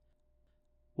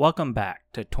Welcome back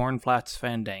to Tornflats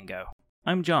Fandango.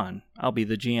 I'm John, I'll be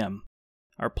the GM.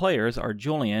 Our players are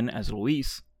Julian as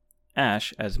Luis,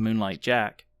 Ash as Moonlight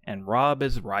Jack, and Rob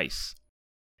as Rice.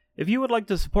 If you would like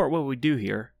to support what we do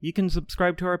here, you can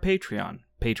subscribe to our Patreon,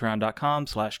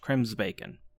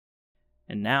 patreon.com/crimsbacon.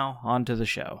 And now, on to the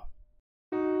show.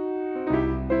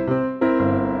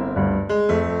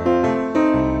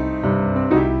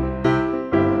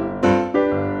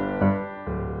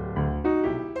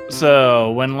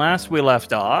 So, when last we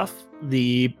left off,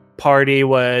 the party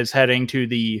was heading to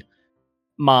the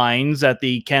mines that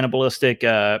the cannibalistic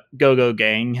Go-Go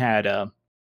gang had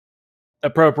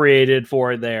appropriated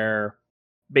for their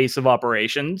base of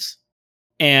operations.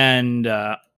 And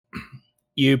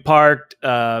you parked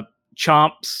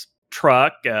Chomp's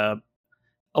truck a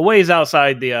ways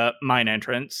outside the mine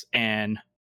entrance and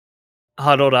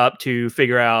huddled up to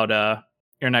figure out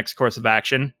your next course of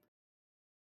action.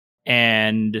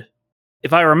 And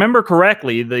if I remember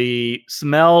correctly, the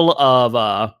smell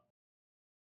of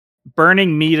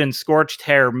burning meat and scorched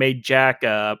hair made Jack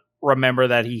remember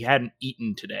that he hadn't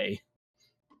eaten today.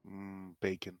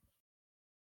 Bacon.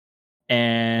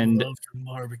 And I love some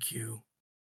barbecue.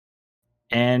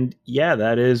 And yeah,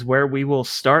 that is where we will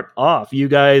start off. You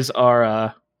guys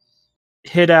are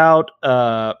hid out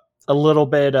a little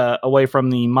bit away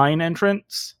from the mine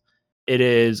entrance. It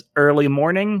is early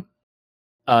morning.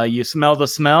 You smell the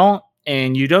smell,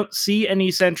 and you don't see any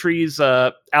sentries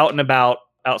out and about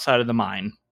outside of the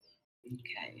mine.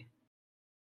 Okay.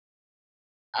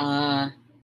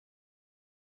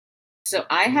 So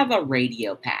I have a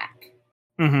radio pack.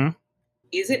 Mm-hmm.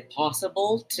 Is it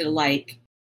possible to,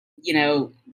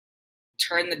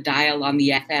 turn the dial on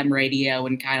the FM radio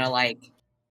and kind of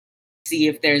see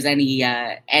if there's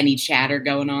any chatter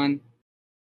going on?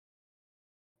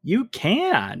 You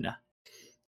can.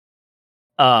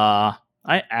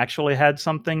 I actually had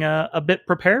something a bit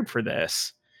prepared for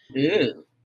this. Ooh.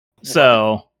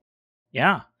 So,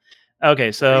 yeah.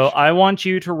 Okay, so I want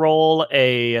you to roll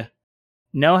a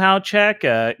know-how check.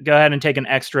 Go ahead and take an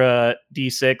extra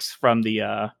D6 from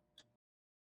the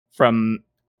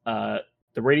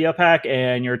radio pack,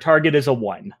 and your target is a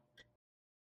 1.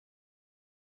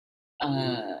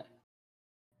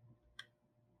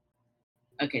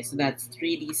 Okay, so that's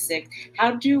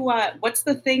 3d6. What's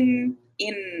the thing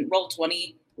in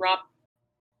Roll20, Rob?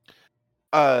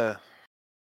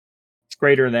 It's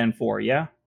greater than 4, yeah?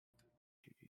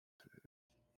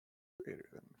 Greater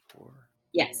than 4?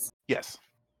 Yes. Yes.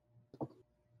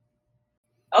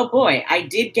 Oh boy, I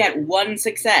did get 1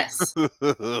 success.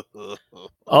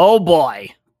 Oh boy.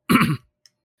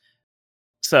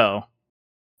 So,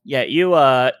 yeah,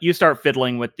 you start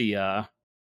fiddling with the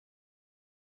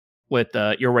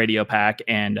your radio pack,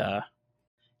 and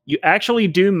you actually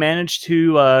do manage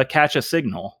to catch a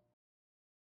signal.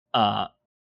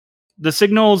 The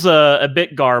signal's a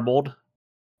bit garbled.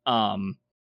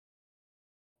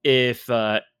 If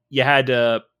you had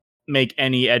to make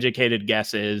any educated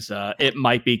guesses, it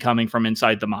might be coming from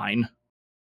inside the mine.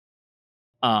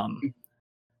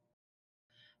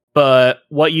 But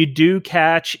what you do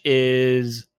catch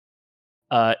is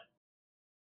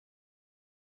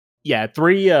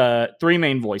three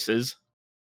main voices.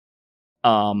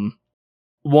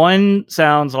 One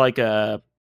sounds like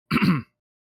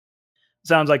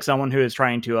someone who is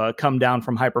trying to come down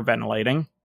from hyperventilating.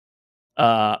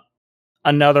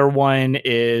 Another one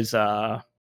is a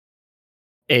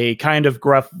kind of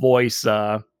gruff voice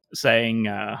saying,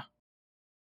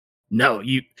 "No,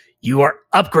 you are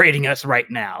upgrading us right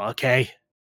now, okay?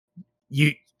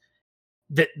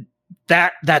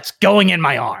 That's going in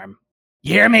my arm.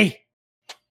 You hear me?"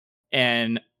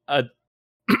 And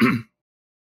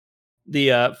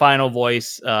the final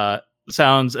voice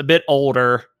sounds a bit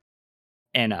older,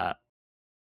 and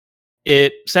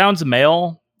it sounds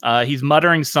male. He's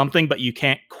muttering something, but you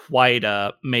can't quite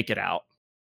make it out.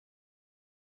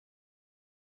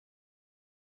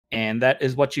 And that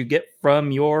is what you get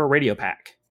from your radio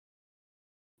pack.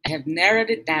 I have narrowed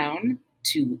it down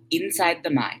to inside the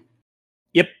mine.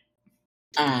 Yep.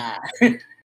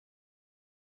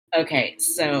 Okay,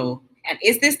 so, and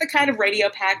is this the kind of radio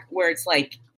pack where it's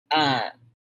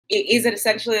is it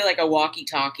essentially like a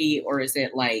walkie-talkie, or is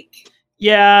it like...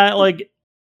 Yeah,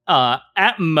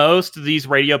 at most, these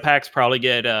radio packs probably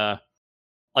get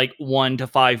 1 to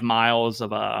 5 miles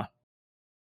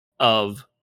of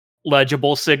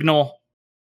legible signal.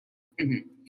 Mm-hmm.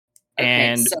 Okay,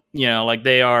 and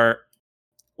they are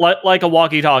like a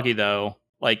walkie-talkie, though.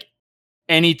 Like,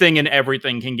 anything and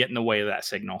everything can get in the way of that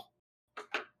signal.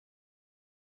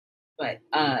 But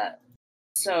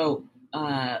so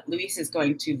Luis is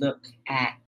going to look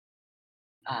at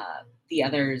the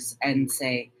others and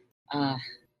say,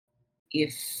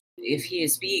 if he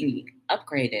is being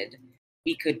upgraded,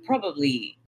 we could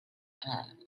probably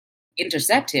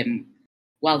intercept him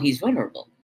while he's vulnerable.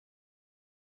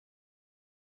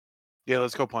 Yeah,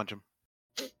 let's go punch him.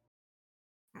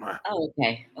 Oh,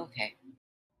 okay.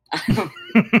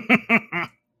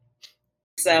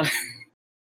 So,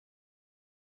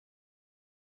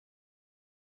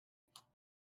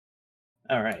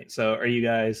 all right. So, are you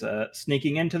guys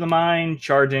sneaking into the mine,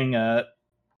 charging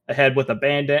ahead with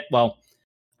abandon? Well,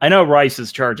 I know Rice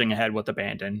is charging ahead with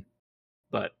abandon,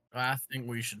 but I think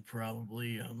we should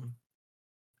probably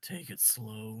take it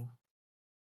slow.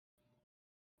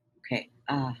 okay.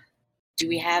 Do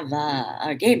we have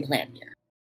a game plan here?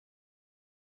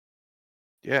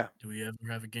 Yeah, Do we ever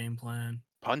have a game plan?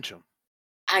 punch him.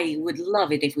 I would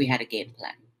love it if we had a game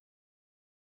plan.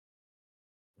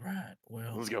 Right.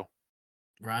 Well, Let's go.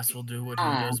 Rice will do what he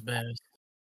does best.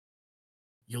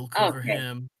 You'll cover Okay.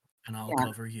 him, and I'll Yeah.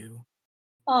 cover you.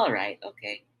 All right.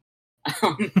 Okay.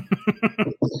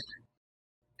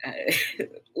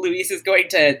 Luis is going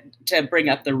to bring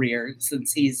up the rear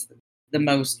since he's the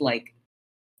most like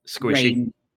squishy.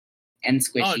 rain and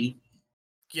squishy.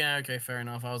 Yeah, okay, fair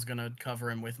enough. I was gonna cover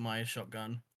him with my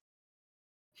shotgun.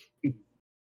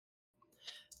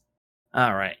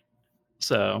 All right.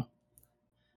 So,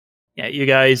 yeah, you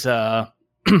guys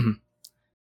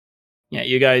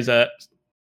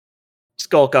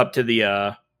skulk up to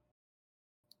the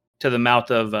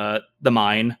mouth of the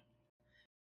mine.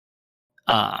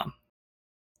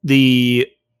 The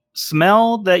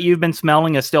smell that you've been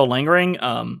smelling is still lingering.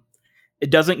 It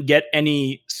doesn't get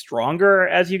any stronger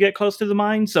as you get close to the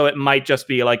mine, so it might just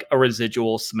be like a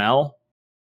residual smell.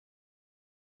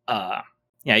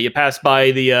 Yeah, you pass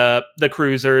by the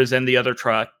cruisers and the other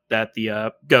truck that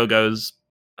the Go-Go's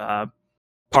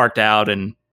parked out,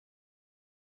 and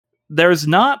there's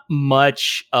not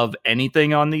much of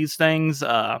anything on these things.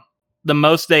 The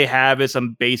most they have is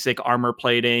some basic armor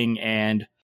plating and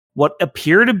what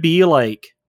appear to be like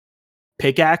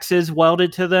pickaxes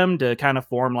welded to them to kind of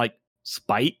form like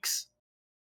spikes.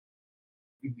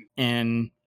 And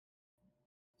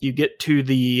you get to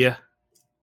the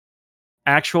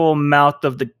actual mouth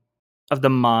of the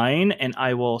mine, and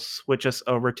I will switch us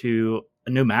over to a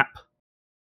new map.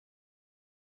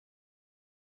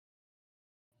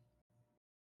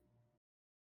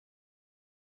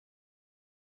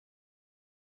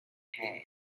 Okay.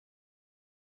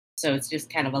 So it's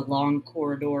just kind of a long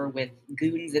corridor with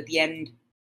goons at the end.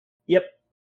 Yep.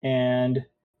 And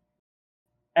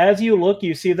as you look,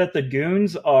 you see that the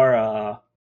goons are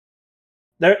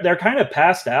they're kind of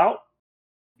passed out.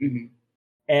 Mm-hmm.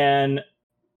 And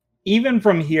even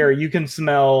from here, you can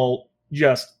smell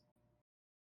just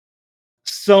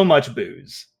so much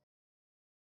booze.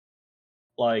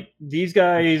 Like, these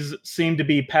guys seem to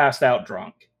be passed out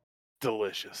drunk.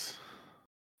 Delicious.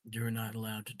 You're not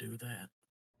allowed to do that.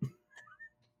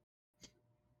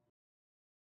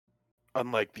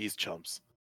 Unlike these chumps,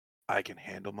 I can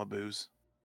handle my booze.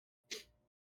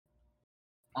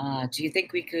 Do you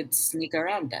think we could sneak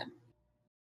around them?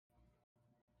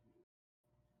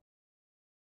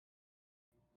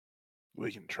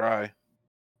 We can try.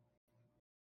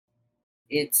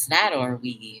 It's that, or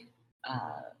we,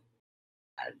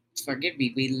 forgive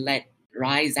me, we let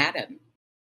Rise at him.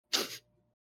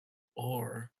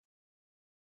 Or,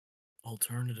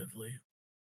 alternatively,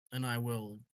 and I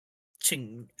will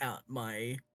ching out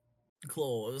my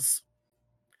claws,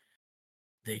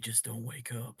 they just don't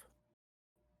wake up.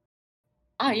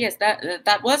 Yes,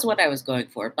 that was what I was going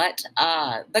for, but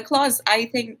the claws, I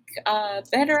think,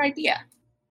 better idea.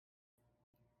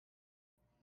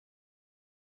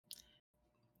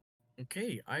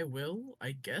 Okay, I will,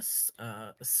 I guess,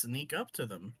 sneak up to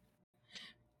them.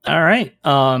 All right.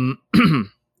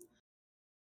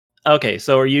 Okay,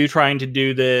 so are you trying to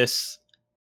do this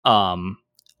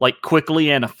like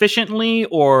quickly and efficiently,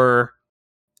 or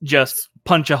just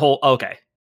punch a hole? Okay.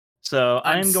 So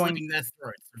I'm going slitting their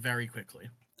throats very quickly.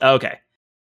 Okay.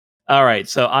 All right.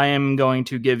 So I am going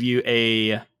to give you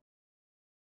a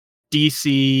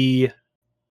DC.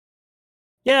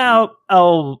 Yeah,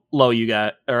 I'll low you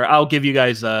guys, or I'll give you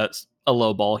guys a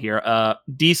low ball here.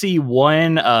 DC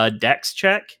 1 Dex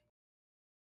check.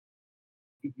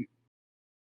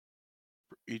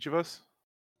 For each of us?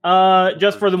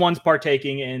 Just for the ones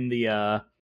partaking in the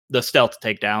stealth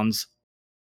takedowns.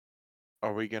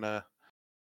 Are we gonna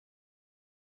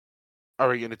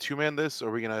two-man this, or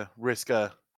are we gonna risk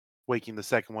waking the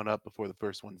second one up before the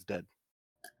first one's dead?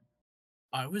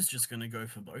 I was just gonna go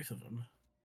for both of them.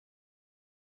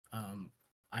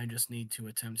 I just need to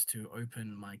attempt to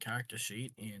open my character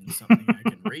sheet in something I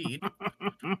can read.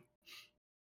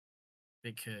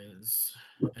 Because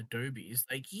Adobe's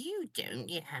like, you don't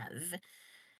have.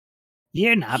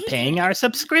 You're not You paying don't- our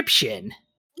subscription.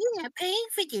 You're not paying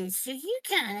for this, so you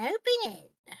can't open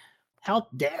it. How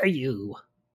dare you?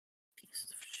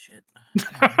 Pieces of shit.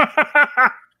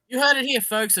 You heard it here,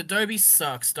 folks. Adobe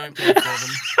sucks. Don't pay for them.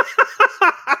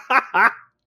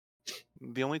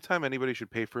 The only time anybody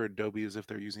should pay for Adobe is if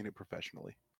they're using it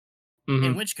professionally.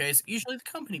 In which case, usually the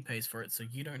company pays for it, so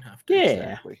you don't have to. Yeah.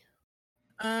 Exactly.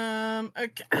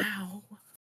 Okay. Ow.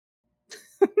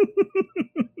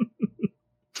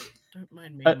 Don't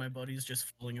mind me. My body's just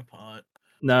falling apart.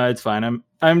 No, it's fine.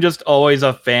 I'm just always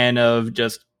a fan of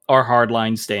just our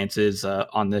hardline stances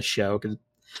on this show, because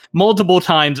multiple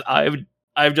times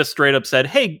I've just straight up said,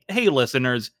 hey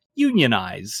listeners,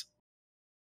 unionize.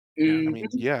 I mean,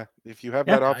 yeah, if you have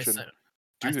Yeah. that option, I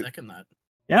do it. second that.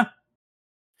 Yeah.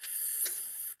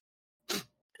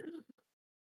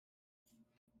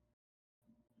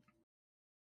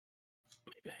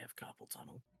 Maybe I have carpal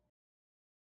tunnel.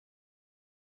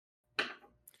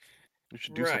 You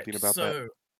should do something about that.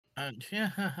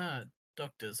 Yeah,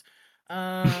 doctors.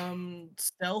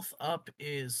 Stealth up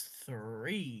is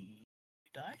 3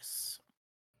 dice.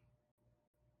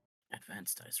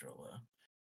 Advanced dice roller.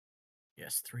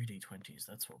 Yes, 3d20s.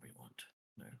 That's what we want.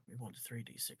 No, we want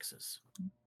 3d6s.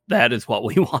 That is what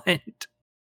we want.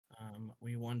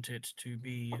 We want it to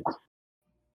be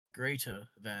greater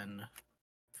than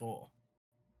 4.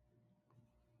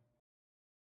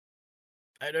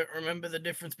 I don't remember the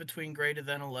difference between greater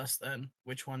than or less than.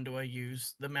 Which one do I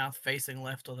use? The mouth facing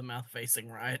left or the mouth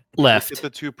facing right? Left. Look at the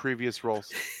 2 previous rolls.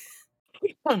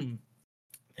 Thank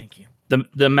you.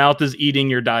 The mouth is eating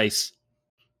your dice.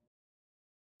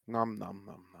 Nom nom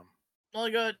nom nom. Well, I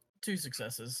got 2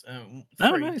 successes. 3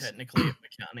 nice. technically if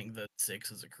we're counting the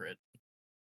 6 as a crit.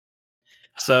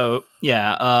 So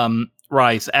yeah,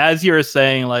 Rice, as you're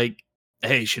saying, like,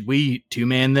 hey, should we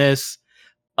 2-man this?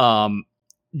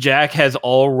 Jack has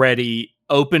already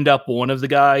opened up one of the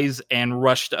guys and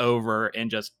rushed over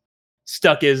and just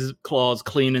stuck his claws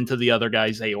clean into the other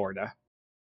guy's aorta.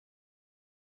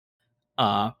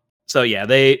 So yeah,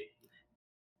 they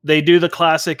do the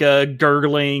classic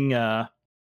gurgling death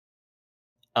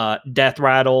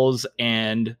rattles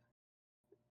and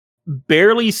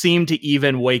barely seem to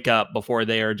even wake up before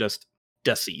they are just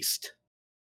deceased.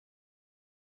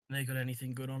 They got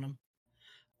anything good on them?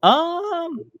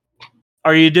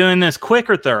 Are you doing this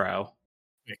quick or thorough?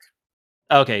 Quick.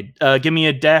 Okay, give me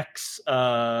a dex.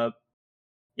 Give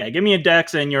me a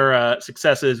dex, and your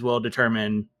successes will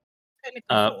determine. Technically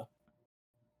 4.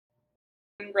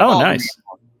 Oh, nice.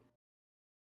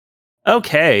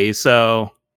 Okay, so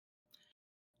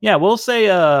yeah, we'll say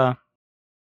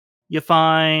you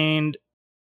find.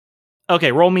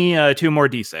 Okay, roll me 2 more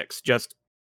d6 just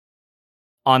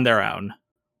on their own.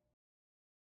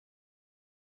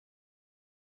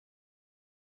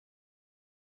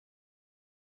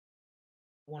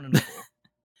 1 and 4.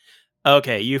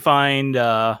 Okay, you find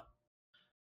 1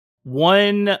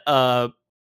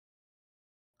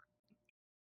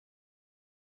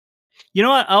 you know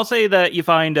what? I'll say that you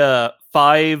find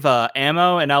 5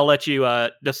 ammo, and I'll let you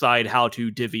decide how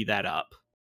to divvy that up.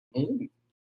 Ooh.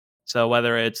 So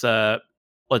whether it's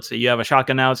let's see, you have a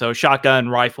shotgun now, so shotgun,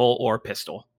 rifle, or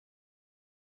pistol.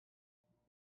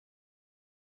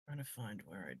 Trying to find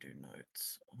where I do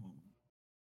notes.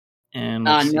 And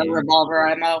let's no see. revolver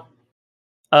ammo.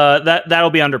 That'll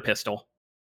be under pistol.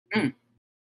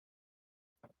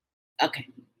 Okay.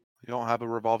 You don't have a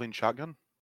revolving shotgun?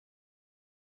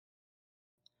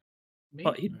 Me?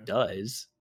 Well, it No. does,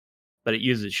 but it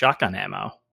uses shotgun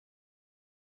ammo.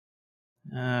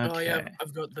 Oh Okay. yeah,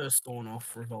 I've got the Storm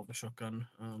off revolver shotgun.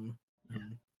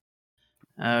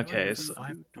 Okay. So,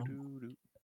 Revolver.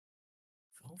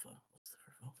 What's the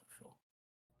revolver for?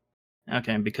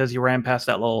 okay, because you ran past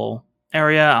that little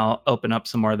area, I'll open up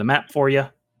some more of the map for you.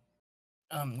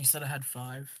 You said I had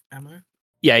 5 ammo.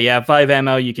 Yeah, you have 5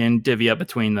 ammo. You can divvy up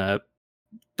between the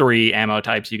 3 ammo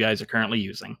types you guys are currently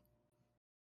using.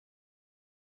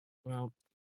 Well,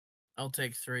 I'll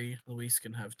take 3. Luis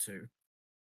can have 2.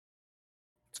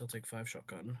 So I'll take 5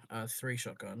 shotgun, 3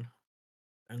 shotgun,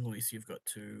 and Luis, you've got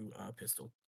 2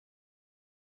 pistol.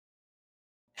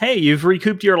 Hey, you've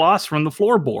recouped your loss from the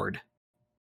floorboard.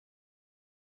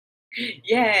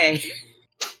 Yay.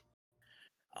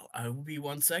 I will be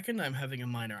 1 second. I'm having a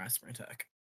minor asthma attack.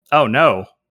 Oh no.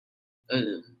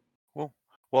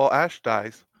 Well, Ash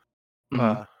dies.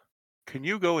 Mhm. Can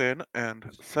you go in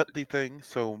and set the thing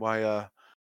so my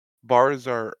bars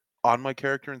are on my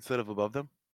character instead of above them?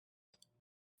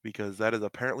 because that is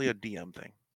apparently a DM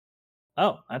thing.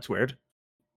 Oh, that's weird.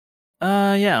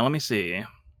 Yeah, let me see.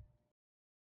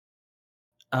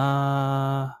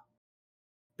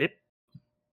 Beep.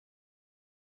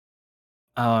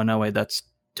 Oh, no, wait, that's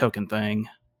token thing.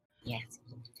 Yes.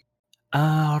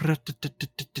 I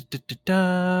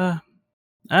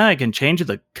can change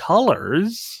the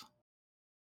colors.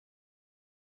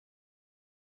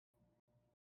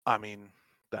 I mean,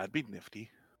 that'd be nifty.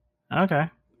 Okay.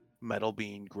 Metal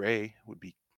being gray would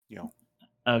be,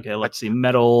 Okay, let's see.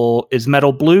 Metal is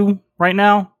metal blue right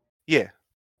now? Yeah.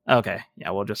 Okay,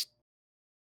 yeah, we'll just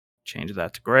change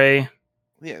that to gray.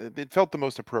 Yeah, it felt the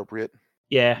most appropriate.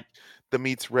 Yeah. The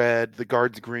meat's red, the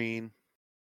guard's green.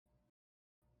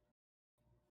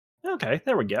 Okay,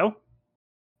 there we go.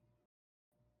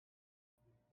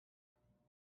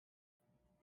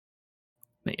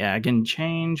 But yeah, I can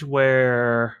change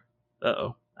where.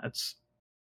 Uh-oh, that's.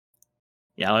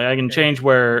 Yeah, like I can change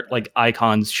where like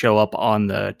icons show up on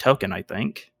the token, I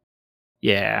think.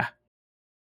 Yeah.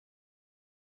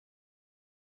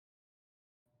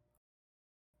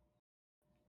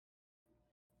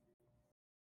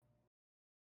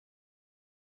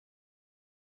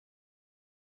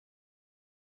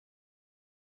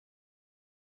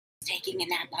 Taking a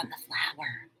nap on the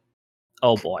flower.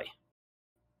 Oh boy.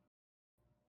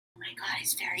 Oh my god,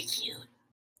 he's very cute.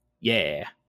 Yeah.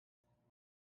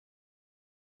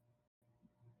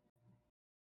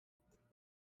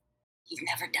 He's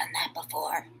never done that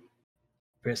before.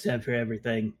 Press F for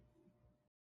everything.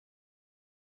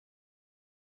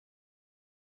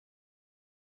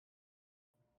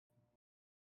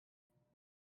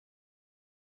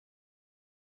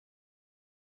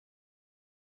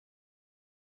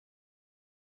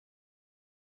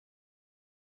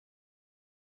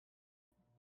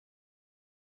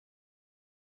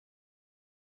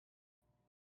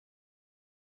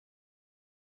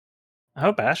 I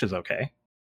hope Ash is okay.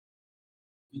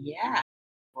 Yeah.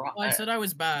 Well, I said I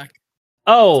was back.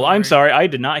 Oh, I'm Sorry. sorry. I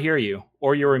did not hear you.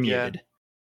 Or you were Yeah. muted.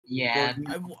 Yeah.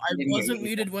 I wasn't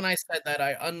muted when I said that.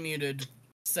 I unmuted,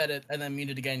 said it, and then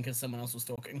muted again because someone else was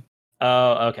talking.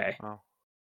 Oh, okay. Oh.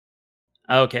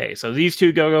 Okay, so these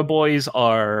two Go-Go Boys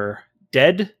are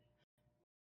dead.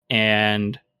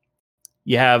 And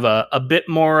you have a bit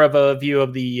more of a view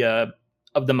of the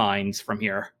mines from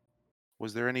here.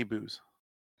 Was there any booze?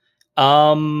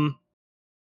 You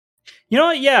know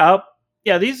what?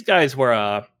 Yeah, these guys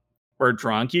were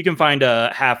drunk. You can find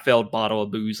a half-filled bottle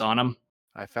of booze on them.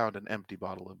 I found an empty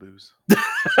bottle of booze.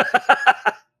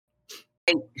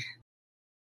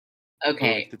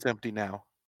 Okay. It's empty now.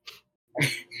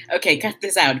 Okay, cut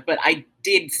this out. But I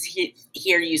did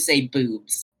hear you say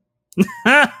boobs.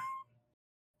 Yeah,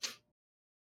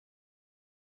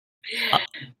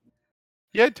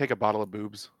 I'd take a bottle of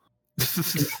boobs.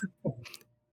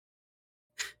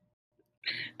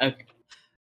 Okay.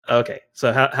 Okay,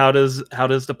 so how does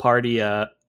the party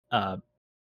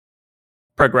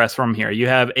progress from here? You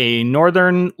have a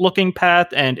northern looking path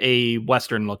and a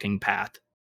western looking path.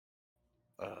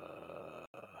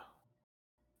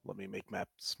 Let me make map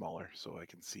smaller so I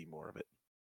can see more of it.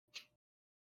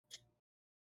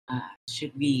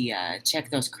 Should we check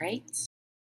those crates?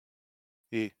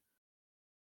 Yeah.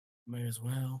 May as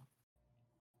well.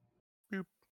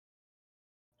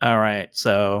 All right,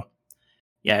 so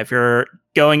yeah, if you're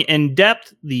going in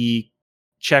depth, the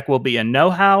check will be a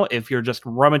know-how. If you're just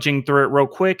rummaging through it real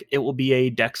quick, it will be a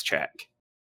dex check.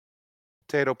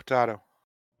 Potato.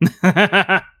 All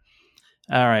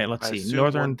right, let's I see. assume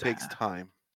Northern one takes path. time.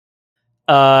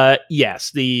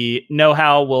 Yes, the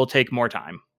know-how will take more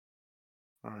time.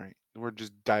 All right, we're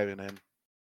just diving in.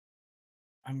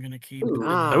 I'm gonna keep.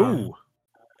 Oh.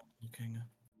 Looking.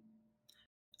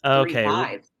 Okay. 3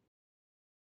 5.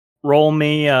 Roll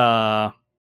me.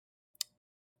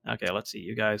 Okay, let's see.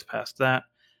 You guys passed that.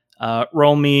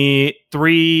 Roll me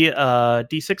 3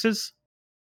 d6s.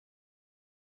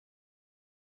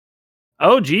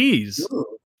 Oh, geez.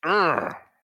 Urgh.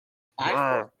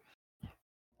 5.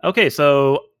 Okay,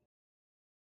 so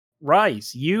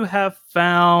Rice, you have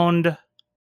found.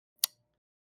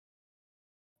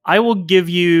 I will give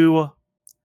you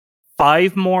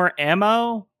 5 more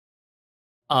ammo,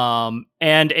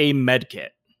 and a med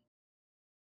kit,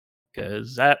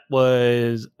 because that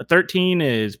was a 13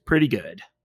 is pretty good.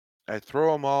 I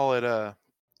throw them all at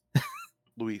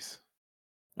Luis.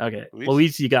 Okay, Luis?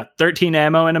 Luis, you got 13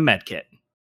 ammo and a med kit.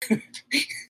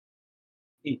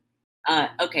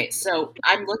 Okay, so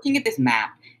I'm looking at this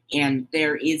map, and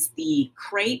there is the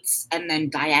crates, and then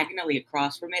diagonally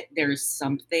across from it, there's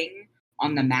something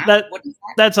on the map. What is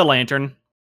that? That's a lantern.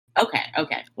 Okay.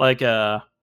 Like yeah,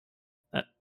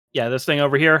 this thing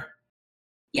over here.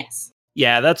 Yes.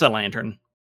 Yeah, that's a lantern.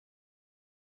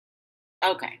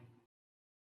 Okay.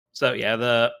 So yeah,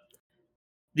 the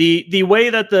way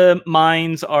that the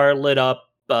mines are lit up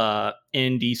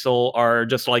in Diesel are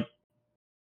just like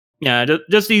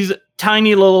just these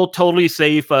tiny little totally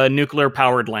safe nuclear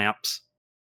powered lamps.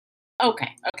 Okay.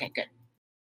 Okay. Good.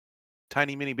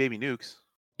 Tiny mini baby nukes.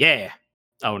 Yeah.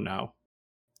 Oh no.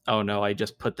 I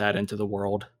just put that into the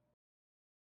world.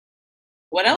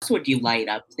 What else would you light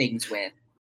up things with?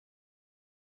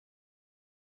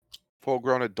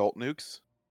 Full-grown adult nukes.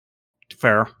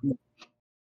 Fair.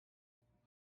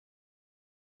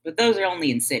 But those are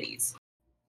only in cities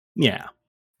Yeah.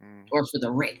 or for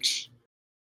the rich.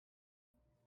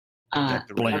 Protect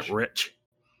the Blame rich. it, Rich.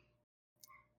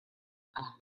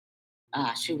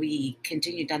 Should we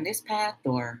continue down this path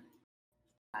or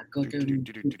go to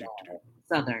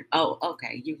southern? Oh,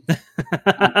 okay. You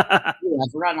have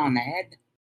run on ahead.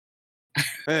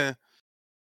 Eh,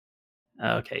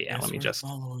 Okay, yeah, Yes, let me we're just.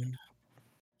 following.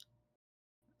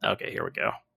 Okay, here we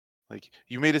go. like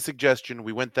you made a suggestion,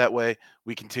 we went that way,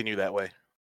 we continue that way.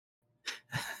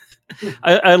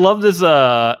 I love this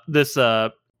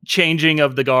changing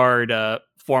of the guard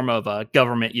form of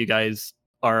government you guys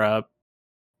are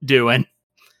doing.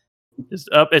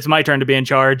 It's my turn to be in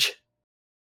charge.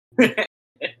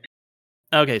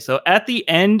 Okay, so at the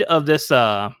end of this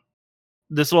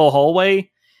this little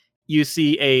hallway, you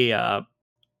see a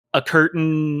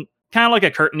curtain, kind of like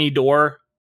a curtainy door.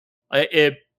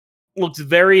 It looks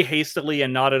very hastily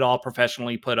and not at all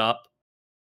professionally put up.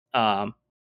 Yeah,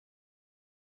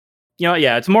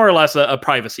 it's more or less a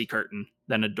privacy curtain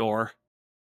than a door.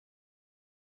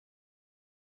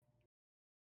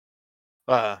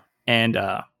 And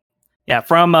yeah,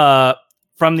 from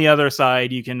the other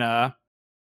side, you can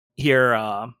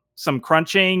hear some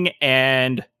crunching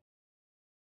and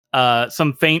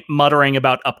some faint muttering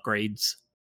about upgrades.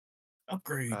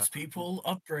 Upgrades, people,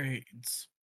 upgrades.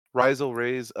 Rise will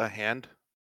raise a hand,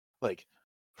 like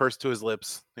first to his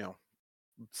lips,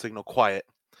 signal quiet.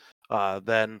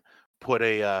 Then put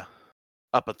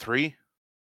up a 3,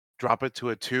 drop it to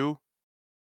a 2,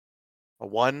 a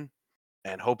 1,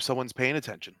 and hope someone's paying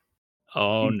attention.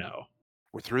 Oh no.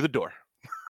 We're through the door.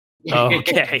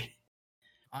 Okay.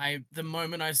 The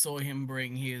moment I saw him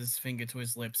bring his finger to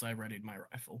his lips, I readied my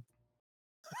rifle.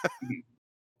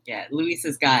 Yeah, Luis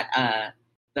has got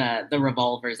the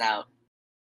revolvers out.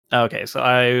 Okay, so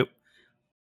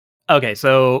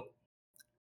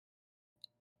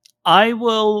I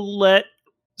will let,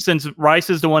 since Rice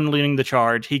is the one leading the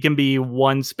charge, he can be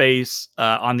one space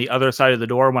on the other side of the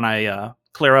door when I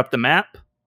clear up the map.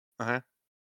 Uh-huh.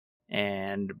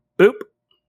 And boop.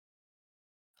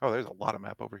 Oh, there's a lot of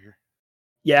map over here.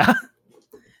 Yeah.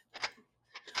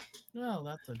 Oh,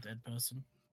 that's a dead person.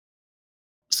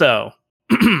 So.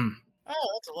 Oh,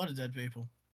 that's a lot of dead people.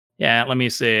 Yeah, let me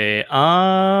see.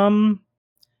 Okay,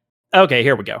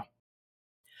 here we go.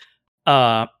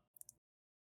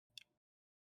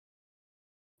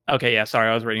 Okay, yeah, sorry,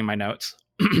 I was reading my notes.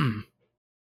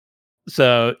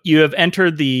 So you have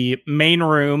entered the main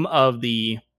room of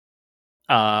the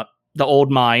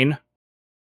old mine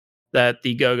that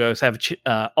the Go-Go's have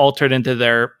altered into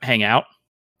their hangout.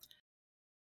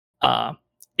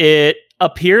 It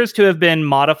appears to have been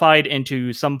modified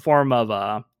into some form of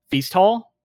a feast hall.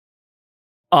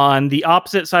 On the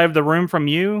opposite side of the room from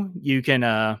you, you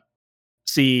can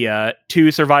see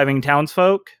 2 surviving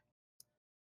townsfolk.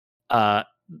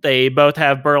 They both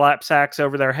have burlap sacks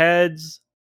over their heads.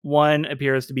 One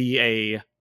appears to be a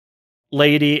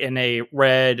lady in a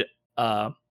red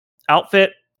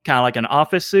outfit, kind of like an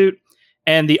office suit.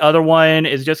 And the other one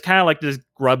is just kind of like this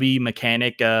grubby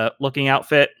mechanic looking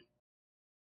outfit.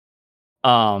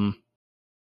 Yeah,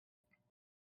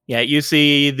 you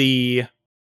see the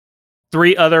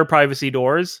 3 other privacy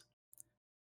doors.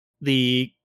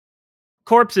 The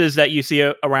corpses that you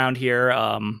see around here,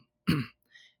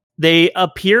 they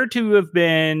appear to have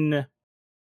been,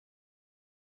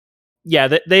 yeah,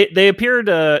 they appear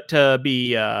to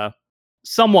be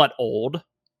somewhat old.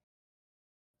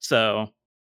 So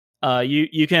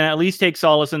you can at least take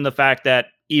solace in the fact that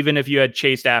even if you had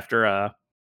chased after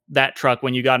that truck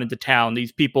when you got into town,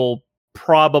 these people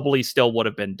probably still would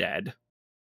have been dead.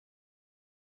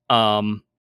 Yeah,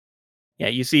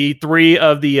 you see 3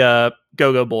 of the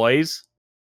Go-Go boys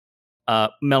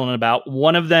milling about.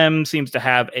 One of them seems to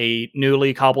have a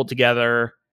newly cobbled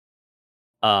together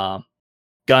gun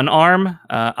arm.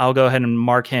 I'll go ahead and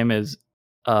mark him as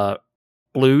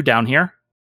blue down here.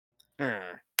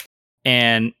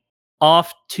 And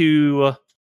off to,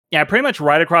 yeah, pretty much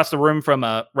right across the room from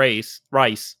Rice.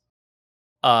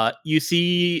 You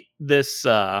see this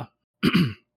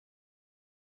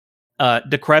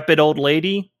decrepit old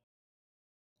lady.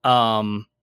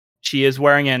 She is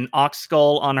wearing an ox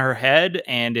skull on her head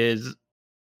and is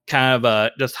kind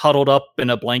of just huddled up in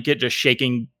a blanket, just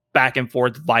shaking back and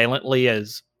forth violently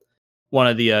as one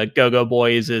of the go-go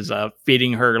boys is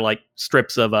feeding her like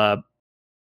strips of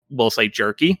we'll say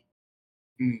jerky.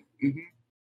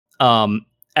 Mm-hmm.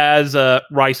 As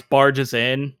Rice barges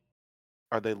in,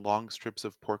 Are they long strips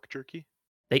of pork jerky?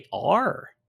 they are.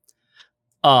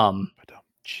 Ba-dum.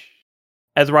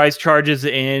 As Rice charges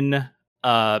in,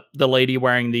 the lady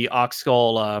wearing the ox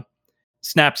skull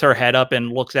snaps her head up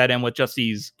and looks at him with just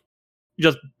these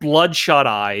bloodshot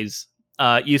eyes.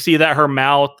 You see that her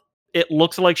mouth, it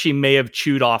looks like she may have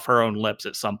chewed off her own lips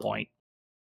at some point.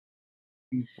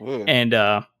 Ugh.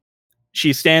 And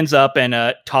she stands up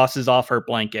and tosses off her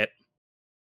blanket.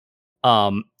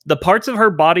 The parts of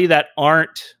her body that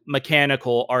aren't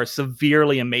mechanical are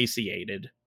severely emaciated.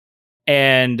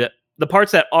 And the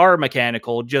parts that are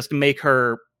mechanical just make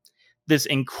her this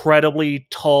incredibly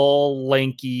tall,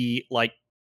 lanky, like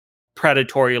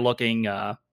predatory looking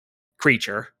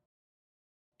creature.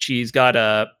 She's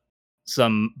got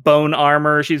some bone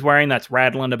armor she's wearing that's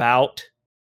rattling about.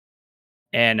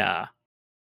 And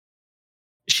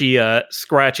she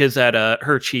scratches at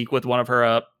her cheek with one of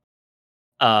her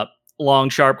long,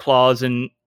 sharp claws and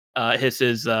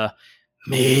hisses,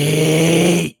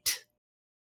 "Meat!"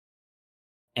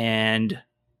 And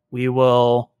we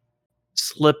will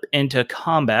slip into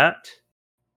combat.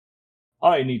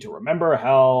 I need to remember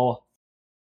how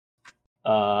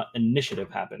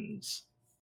initiative happens.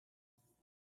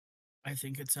 I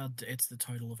think it's the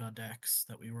total of our decks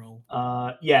that we roll.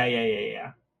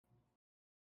 Yeah.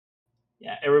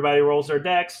 Yeah, everybody rolls their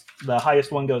decks. The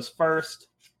highest one goes first.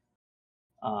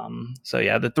 So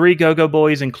yeah, the 3 go-go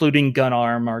boys, including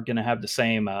Gunarm, are going to have the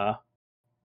same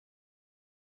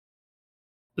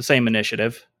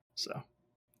initiative. So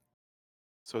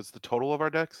it's the total of our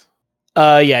decks?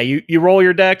 yeah, you roll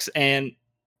your decks and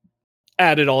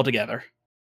add it all together.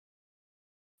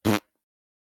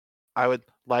 I would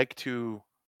like to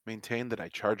maintain that I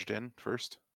charged in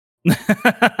first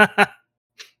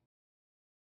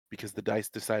because the dice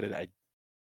decided I'm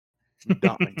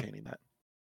not maintaining that.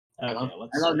 Okay,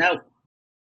 let's Hello, see. no.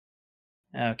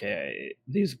 Okay,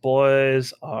 these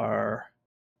boys are...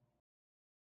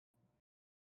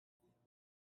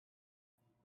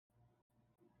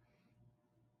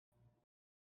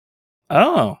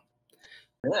 Oh.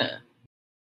 Ugh.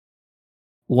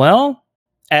 Well,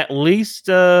 at least,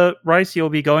 Rice, you'll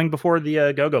be going before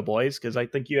the go-go boys, because I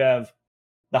think you have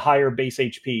the higher base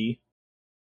HP.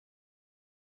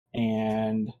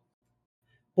 And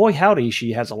boy, howdy,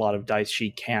 she has a lot of dice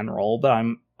she can roll, but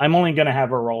I'm only going to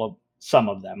have her roll some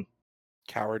of them.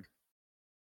 Coward.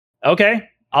 Okay,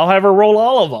 I'll have her roll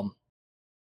all of them.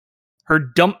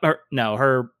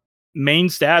 Her main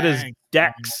stat is Thanks,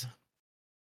 Dex.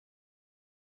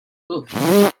 Ooh.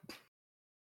 How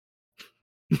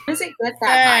does it get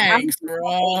that high? Thanks,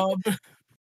 Rob.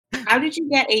 How did you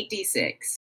get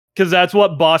 8d6? Because that's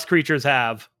what boss creatures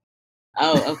have.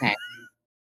 Oh, okay.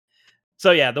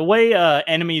 So yeah, the way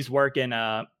enemies work in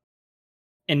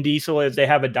Diesel is they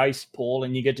have a dice pool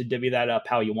and you get to divvy that up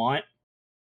how you want.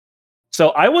 So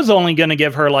I was only going to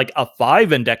give her like a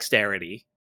 5 in dexterity.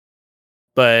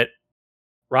 But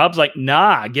Rob's like,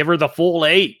 nah, give her the full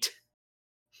 8.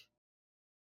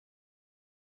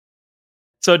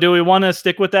 So do we want to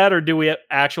stick with that, or do we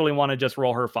actually want to just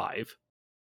roll her 5?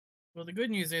 Well, the good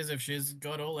news is if she's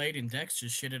got all 8 in Dex,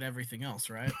 she's shit at everything else,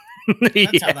 right? That's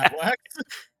That's how that works.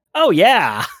 Oh,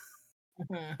 yeah.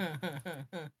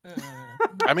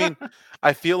 I mean,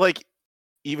 I feel like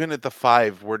even at the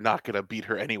 5, we're not going to beat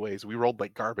her anyways. We rolled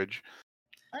like garbage.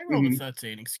 I rolled a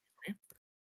 13, excuse me.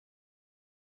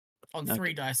 On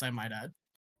 3 dice, I might add.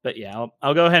 But yeah,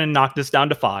 I'll go ahead and knock this down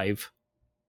to 5.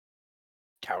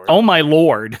 Coward. Oh, my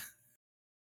lord.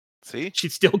 See?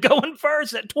 She's still going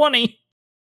first at 20.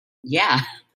 Yeah.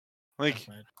 Like,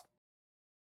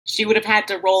 She would have had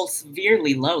to roll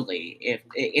severely lowly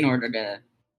in order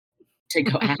to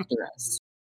go after us.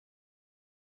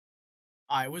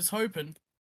 I was hoping.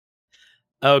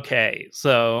 Okay,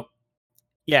 so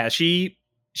yeah, she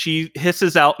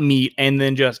hisses out meat and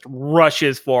then just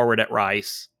rushes forward at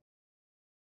Rice.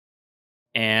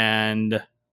 And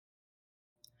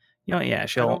yeah, I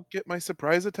she'll... don't get my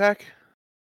surprise attack.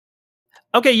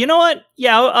 Okay, you know what?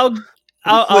 Yeah,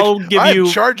 I'll give I'm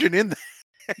you... charging in there.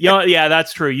 Yeah,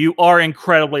 that's true. You are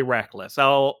incredibly reckless.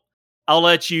 I'll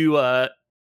let you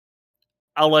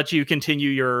continue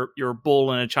your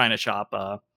bull in a china shop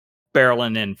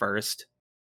barreling in first.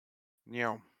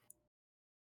 Yeah.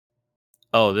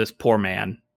 Oh, this poor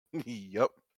man.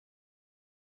 Yep.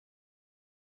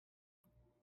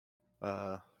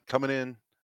 Coming in.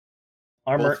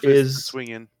 Armor both fists is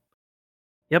swinging.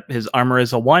 Yep, his armor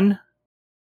is a 1.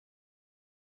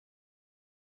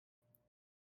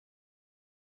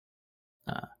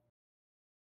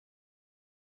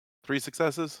 Three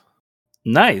successes.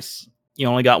 Nice. You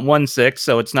only got 1 6,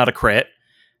 so it's not a crit.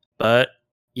 But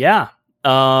yeah.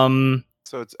 So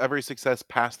it's every success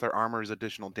past their armor's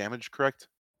additional damage, correct?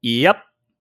 Yep.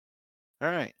 All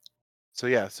right. So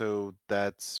yeah, so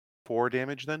that's 4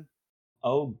 damage then.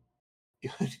 Oh,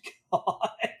 good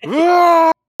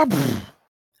God.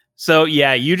 So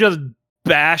yeah, you just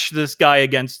bash this guy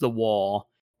against the wall,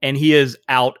 and he is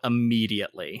out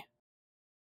immediately.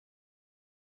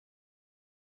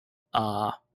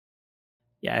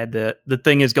 Yeah, the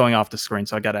thing is going off the screen,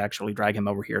 so I got to actually drag him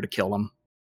over here to kill him.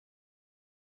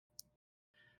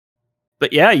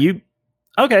 But yeah,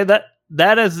 okay,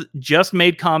 that has just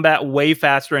made combat way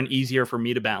faster and easier for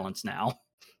me to balance now.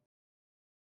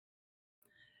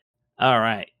 All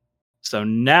right. So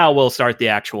now we'll start the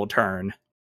actual turn.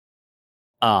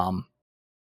 So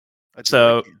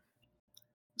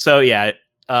yeah,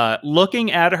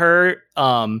 looking at her,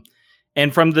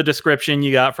 and from the description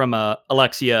you got from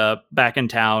Alexia back in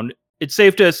town, it's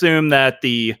safe to assume that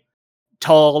the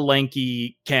tall,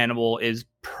 lanky cannibal is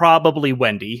probably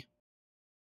Wendy.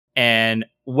 And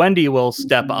Wendy will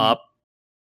step up,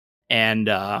 and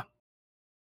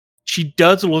she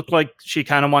does look like she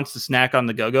kind of wants to snack on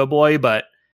the Go-Go Boy, but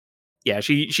yeah,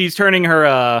 she's turning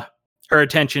her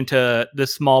attention to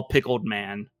this small pickled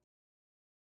man.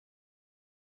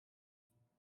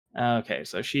 Okay,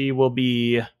 so she will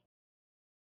be...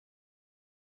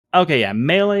 Okay, yeah,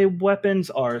 melee weapons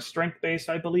are strength-based,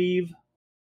 I believe.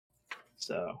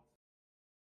 So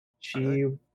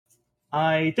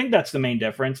I think that's the main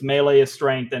difference. Melee is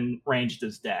strength and ranged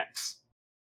is dex.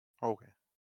 Okay.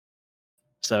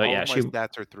 So all yeah, of my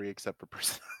stats are 3 except for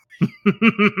person.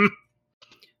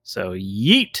 So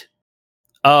yeet.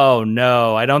 Oh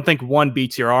no, I don't think 1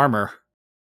 beats your armor.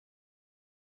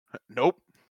 Nope.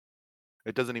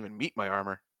 It doesn't even meet my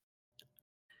armor.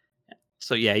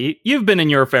 So yeah, you've been in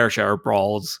your fair share of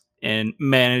brawls and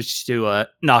managed to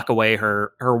knock away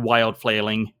her wild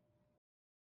flailing.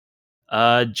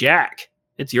 Jack,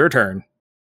 it's your turn.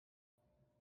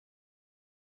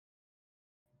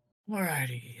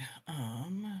 Alrighty.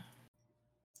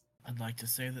 I'd like to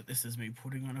say that this is me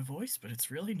putting on a voice, but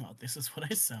it's really not. This is what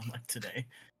I sound like today.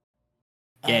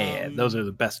 Yeah, those are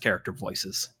the best character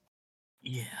voices.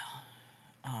 Yeah.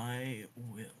 I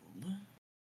will...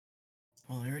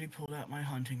 Well, I already pulled out my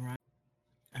hunting rifle,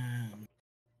 and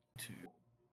to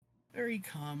very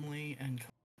calmly and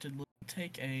collectedly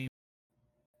take aim.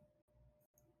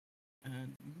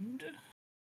 And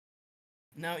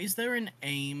now, is there an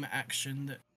aim action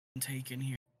that can take in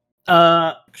here?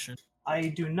 Action. I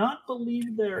do not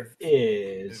believe there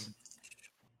is.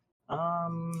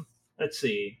 Let's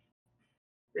see.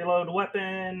 Reload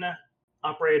weapon,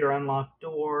 operate or unlock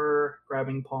door,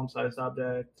 grabbing palm-sized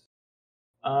object.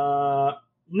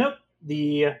 Nope.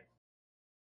 You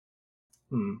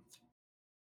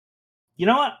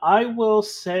know what? I will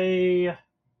say...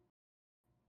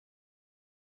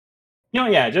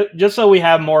 just so we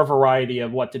have more variety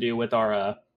of what to do with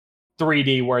our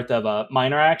 3D worth of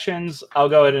minor actions, I'll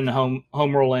go ahead and home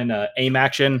roll in aim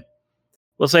action.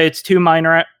 We'll say it's 2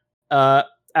 minor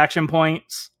action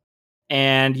points,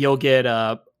 and you'll get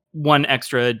 1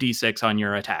 extra d6 on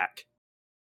your attack.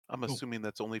 I'm assuming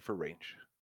that's only for range.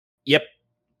 Yep.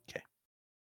 Okay.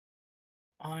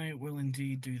 I will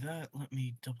indeed do that. Let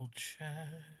me double check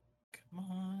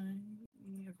my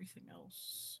everything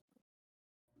else.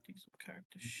 Diesel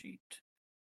character sheet.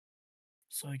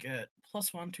 So I get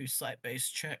 +1 to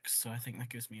sight-based checks, so I think that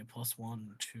gives me a +1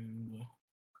 to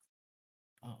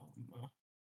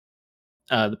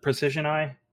the precision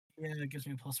eye. Yeah, it gives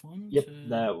me a +1. Yep,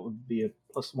 that would be a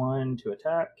 +1 to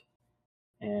attack,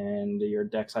 and your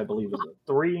dex, I believe, is a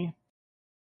 3.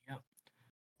 Yep.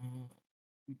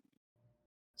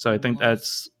 So I think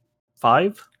that's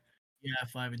 5. Yeah,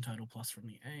 5 in total plus from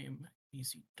the aim.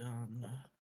 Easy done.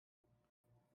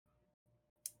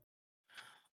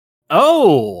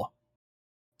 Oh,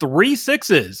 3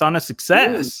 6s on a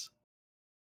success. Ooh.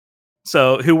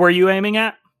 So who were you aiming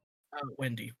at?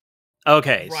 Wendy.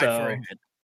 Okay,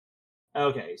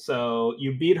 so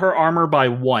you beat her armor by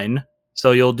 1,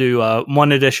 so you'll do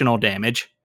 1 additional damage.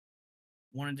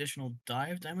 1 additional die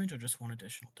of damage, or just 1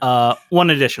 additional damage? 1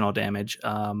 additional damage.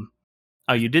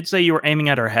 Oh, you did say you were aiming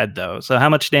at her head, though. So how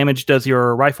much damage does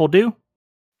your rifle do?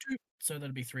 2. So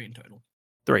that'd be 3 in total.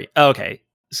 3. Okay.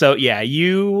 So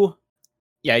you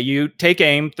take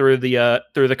aim through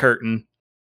the curtain,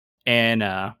 and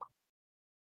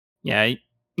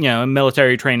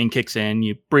military training kicks in.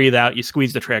 You breathe out, you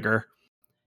squeeze the trigger,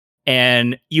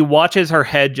 and you watch as her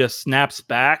head just snaps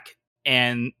back,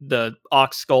 and the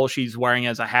ox skull she's wearing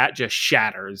as a hat just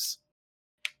shatters.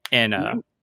 And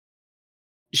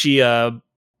she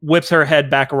whips her head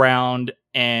back around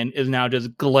and is now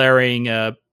just glaring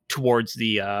towards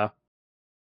the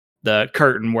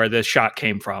curtain where this shot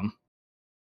came from.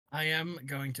 I am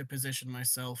going to position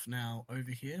myself now over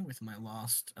here with my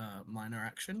last minor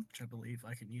action, which I believe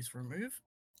I can use for a move.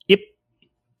 Yep.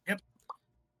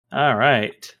 All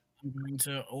right. I'm going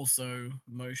to also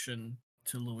motion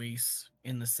to Luis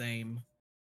in the same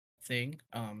thing,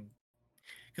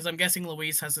 because I'm guessing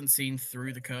Luis hasn't seen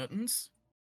through the curtains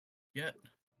yet.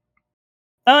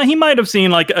 He might have seen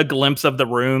like a glimpse of the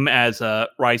room as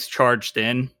Rice charged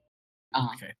in.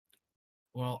 Okay.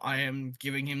 Well, I am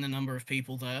giving him the number of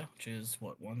people there, which is,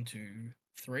 1, 2,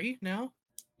 3 now?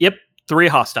 Yep, 3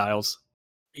 hostiles.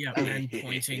 Yeah, and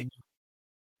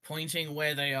pointing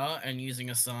where they are and using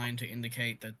a sign to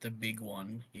indicate that the big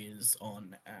one is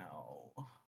on our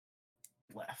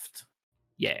left.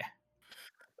 Yeah.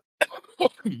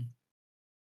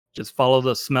 Just follow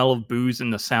the smell of booze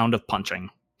and the sound of punching.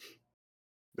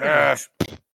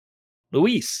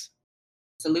 Luis.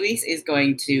 So Luis is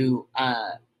going to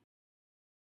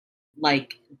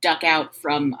duck out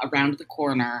from around the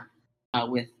corner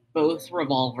with both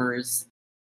revolvers,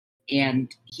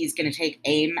 and he's going to take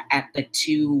aim at the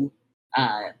 2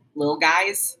 little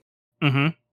guys. Mm-hmm.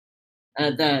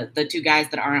 The 2 guys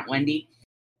that aren't Wendy.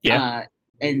 Yeah.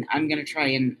 And I'm going to try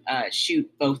and shoot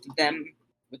both of them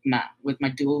with my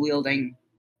dual wielding.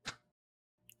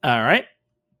 All right.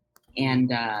 And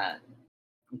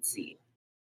let's see.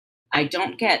 I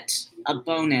don't get a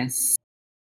bonus,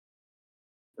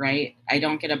 right? I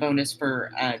don't get a bonus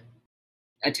for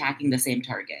attacking the same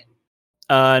target.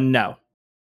 No.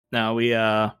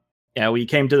 We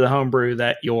came to the homebrew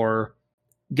that your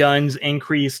guns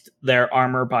increased their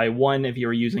armor by 1 if you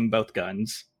were using both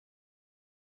guns.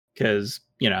 Because,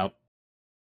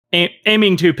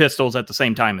 aiming 2 pistols at the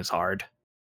same time is hard.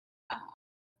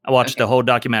 I watched the whole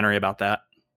documentary about that.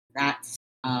 That's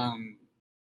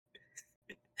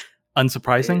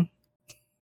unsurprising.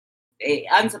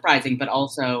 Unsurprising, but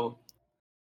also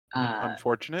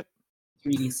unfortunate.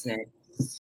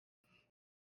 3d6.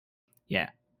 Yeah.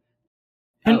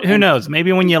 Who knows?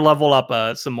 Maybe when you level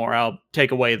up some more, I'll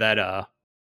take away that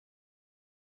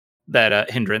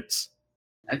hindrance.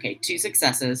 Okay, 2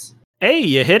 successes. Hey,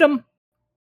 you hit him.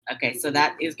 Okay, so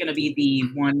that is going to be the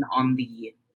one on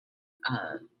the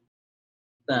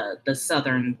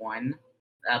southern one.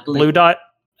 Blue dot.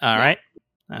 All right.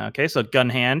 Okay, so gun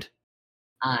hand.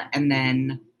 And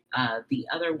then the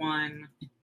other one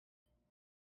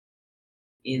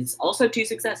is also 2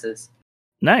 successes.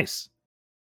 Nice.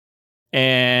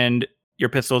 And your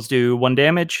pistols do 1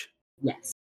 damage?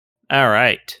 Yes. All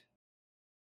right.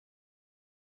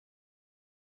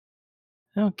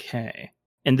 Okay.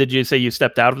 And did you say you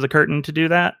stepped out of the curtain to do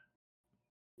that?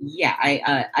 Yeah,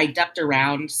 I ducked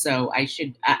around, so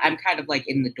I'm kind of like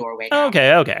in the doorway now.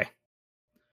 Okay.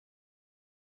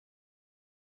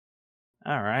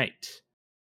 All right.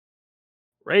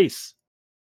 Race.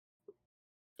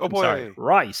 Oh boy. Sorry,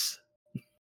 Rice.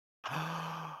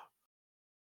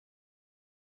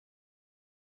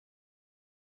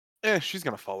 She's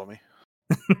gonna follow me.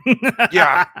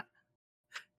 Yeah.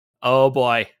 Oh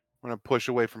boy. I'm gonna push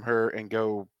away from her and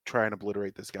go try and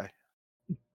obliterate this guy.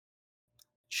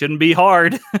 Shouldn't be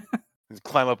hard.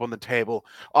 Climb up on the table,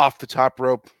 off the top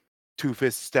rope, 2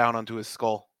 fists down onto his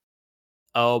skull.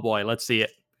 Oh boy, let's see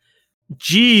it.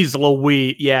 Jeez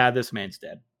Louise. Yeah, this man's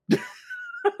dead.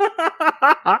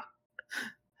 I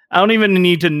don't even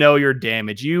need to know your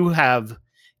damage. You have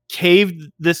caved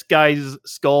this guy's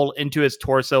skull into his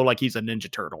torso like he's a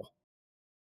Ninja Turtle.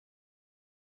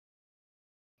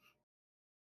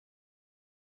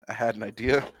 I had an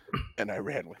idea, and I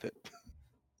ran with it.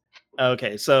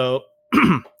 Okay, so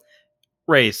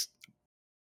Race.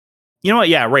 You know what?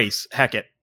 Yeah, Race. Heck it.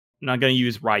 I'm not going to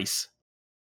use Rice.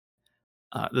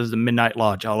 This is the Midnight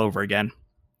Lodge all over again.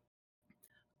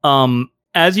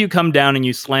 As you come down and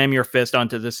you slam your fist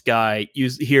onto this guy, you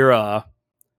hear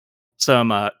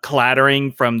some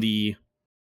clattering from the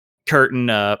curtain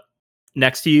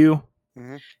next to you.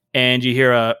 Mm-hmm. And you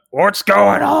hear what's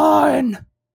going on?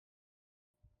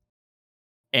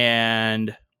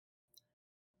 And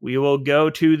we will go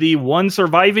to the one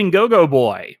surviving Go-Go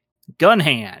Boy, Gun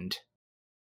Hand.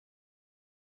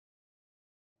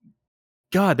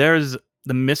 God, there's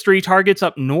the mystery targets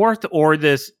up north or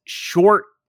this short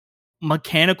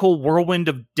mechanical whirlwind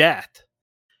of death.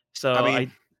 So I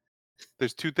mean,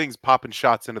 there's 2 things popping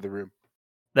shots into the room.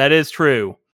 That is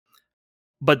true.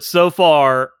 but so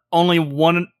far only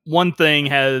one thing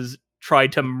has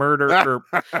tried to murder or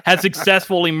has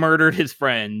successfully murdered his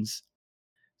friends.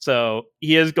 So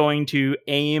he is going to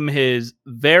aim his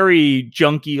very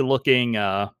junky looking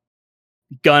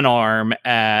gun arm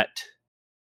at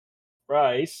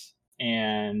Bryce.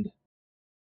 And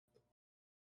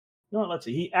no, let's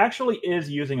see. He actually is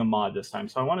using a mod this time,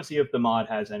 so I want to see if the mod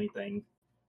has anything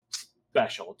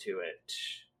special to it.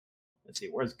 Let's see.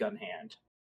 Where's gun hand?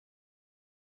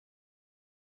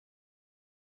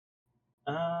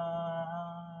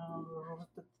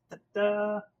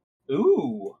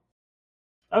 Ooh.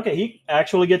 Okay, he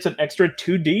actually gets an extra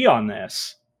 2D on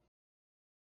this.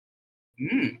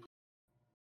 Mm.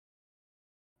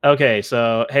 Okay,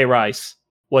 so hey Rice,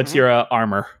 what's your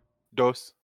armor?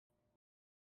 Dose.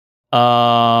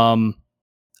 Oh,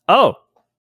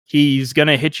 he's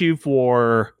gonna hit you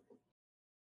for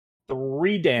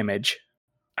 3 damage.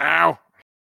 Ow.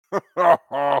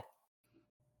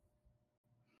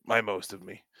 My most of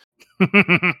me.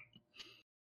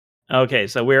 Okay,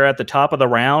 so we're at the top of the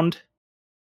round,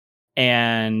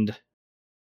 and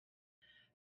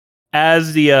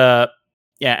as the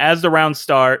round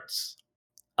starts,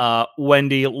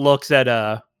 Wendy looks at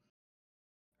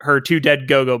her 2 dead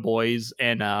go-go boys,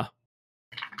 and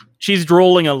she's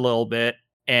drooling a little bit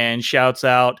and shouts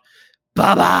out,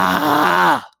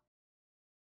 "Baba!"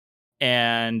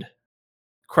 And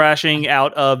crashing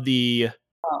out of the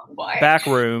back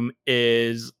room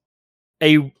is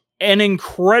an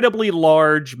incredibly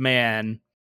large man,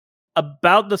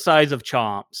 about the size of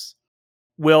Chomps,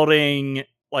 wielding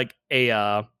like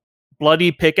a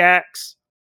bloody pickaxe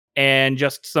and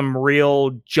just some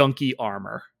real junky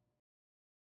armor.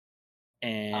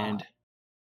 And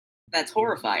that's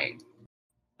horrifying.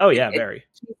 Oh yeah, very.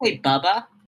 Did you say Bubba?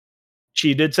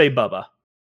 She did say Bubba.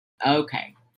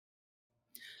 Okay.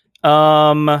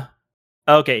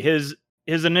 Okay, his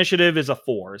initiative is a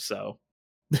 4, so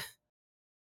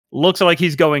looks like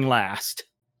he's going last.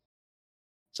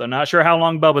 So not sure how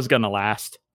long Bubba's gonna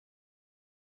last.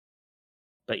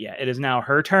 But yeah, it is now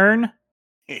her turn.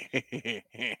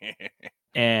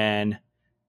 And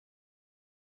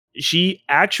she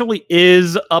actually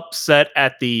is upset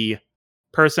at the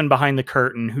person behind the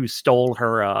curtain who stole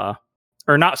her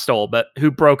or not stole, but who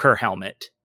broke her helmet.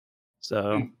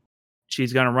 So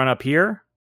she's gonna run up here.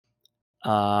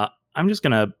 I'm just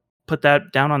gonna put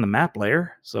that down on the map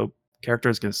layer, so character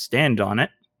is gonna stand on it.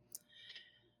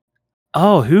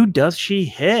 Oh, who does she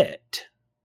hit?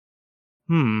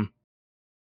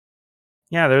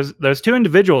 Yeah, there's 2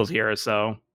 individuals here,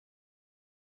 so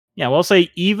yeah, we'll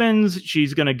say evens.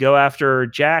 She's gonna go after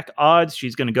Jack. Odds,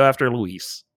 she's gonna go after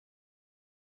Luis.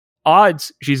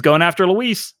 Odds, she's going after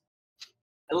Luis.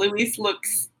 Luis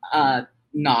looks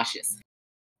nauseous.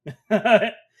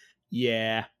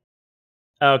 Yeah.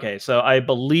 Okay, so I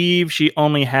believe she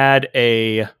only had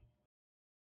a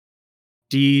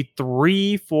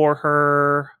D3 for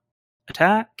her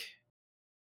attack.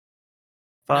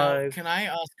 5. Now, can I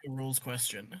ask a rules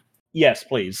question? Yes,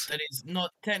 please. That is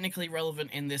not technically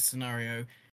relevant in this scenario.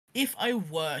 If I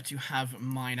were to have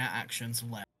minor actions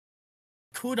left,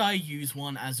 could I use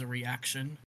one as a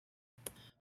reaction?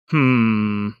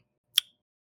 Or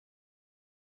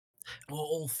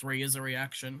all 3 as a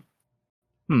reaction?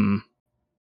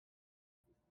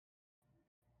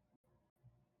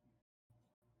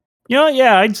 You know,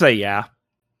 yeah, I'd say yeah.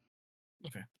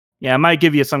 Okay. Yeah, it might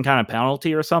give you some kind of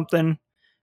penalty or something.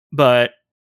 But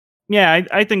yeah,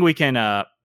 I think we can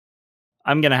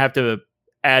I'm gonna have to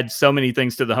add so many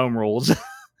things to the home rules.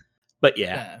 But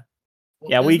yeah.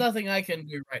 Well, there's nothing I can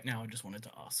do right now. I just wanted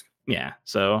to ask. Yeah.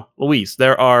 So, Luis,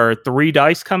 there are 3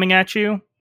 dice coming at you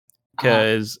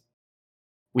because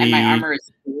and my armor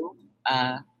is 2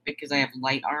 because I have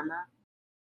light armor.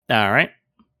 All right.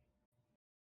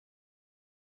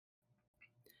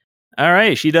 All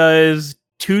right. She does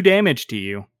 2 damage to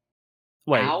you.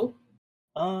 Wait. Ow.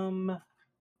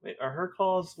 Wait, are her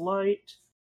claws light?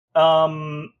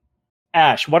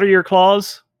 Ash, what are your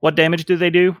claws? What damage do they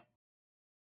do?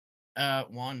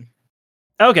 1.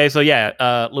 Okay, so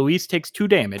yeah, Luis takes 2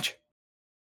 damage.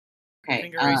 Okay.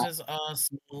 Finger razors are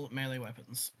small melee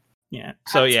weapons. Yeah.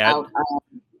 So yeah. Out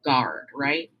guard,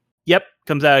 right? Yep,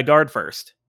 comes out of guard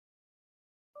first.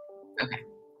 Okay.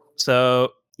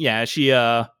 So yeah, she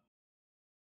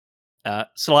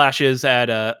slashes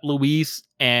at Luis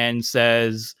and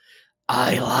says,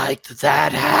 "I liked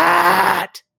that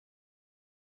hat."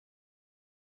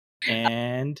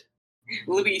 And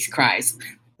Luis cries.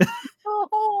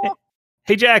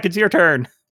 Hey Jack, it's your turn.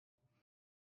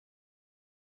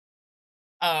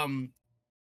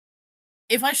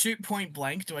 If I shoot point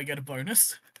blank, do I get a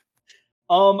bonus?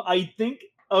 I think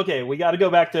Okay, we got to go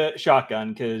back to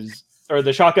shotgun or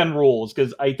the shotgun rules,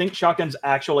 because I think shotguns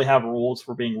actually have rules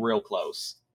for being real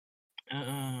close.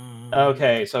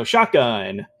 Okay, so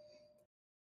shotgun.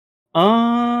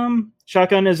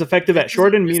 Shotgun is effective at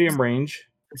short and medium range.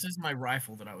 This is my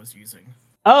rifle that I was using.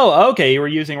 Oh, okay, you were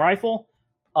using rifle.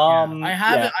 I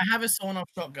have a sawn-off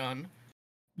shotgun.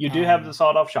 You do have the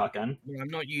sawed-off shotgun. I'm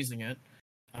not using it.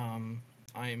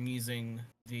 I am using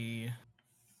the.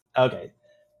 Okay.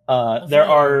 There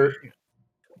are.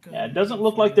 Yeah, it doesn't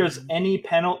look like there's any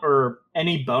penalty or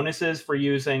any bonuses for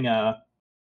using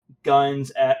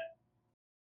guns at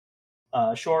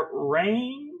short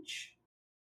range.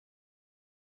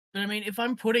 But I mean, if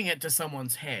I'm putting it to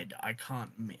someone's head, I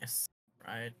can't miss,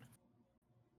 right?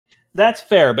 That's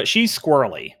fair, but she's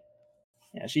squirrely.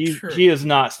 Yeah, she is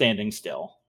not standing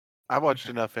still. I watched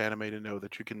enough anime to know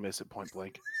that you can miss at point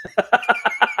blank.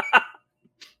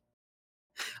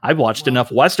 I've watched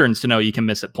enough westerns to know you can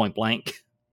miss at point blank.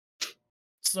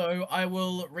 So I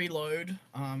will reload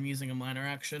using a minor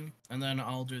action, and then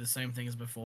I'll do the same thing as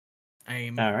before.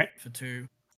 Aim for 2,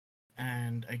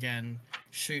 and again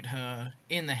shoot her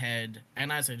in the head.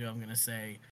 And as I do, I'm going to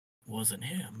say, "Wasn't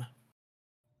him."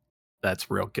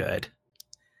 That's real good.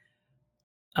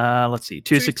 Let's see,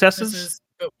 2 successes,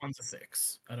 but 1's a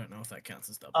 6. I don't know if that counts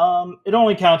as double. It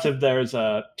only counts if there's 2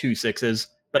 6s.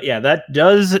 But yeah, that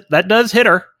does hit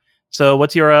her. So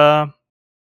what's your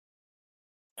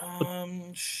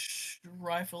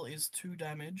rifle is 2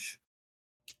 damage.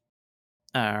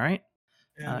 All right.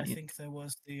 And I think there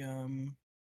was the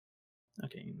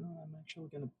Okay, I'm actually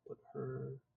gonna put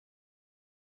her.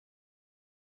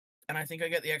 And I think I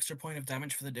get the extra point of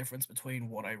damage for the difference between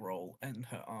what I roll and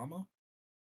her armor.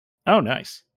 Oh,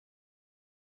 nice.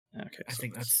 Okay. I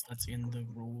think that's in the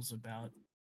rules about.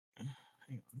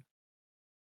 Hang on.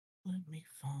 Let me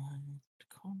find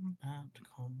combat.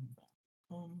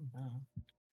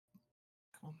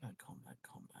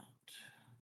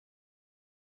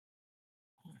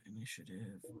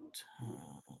 Initiative,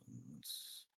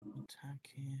 turns,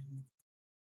 attacking.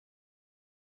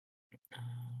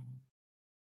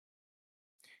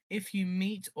 If you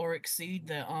meet or exceed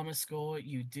their armor score,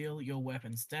 you deal your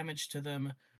weapons damage to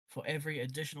them. For every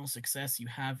additional success you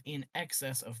have in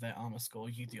excess of their armor score,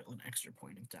 you deal an extra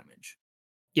point of damage.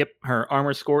 Yep, her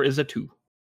armor score is a 2.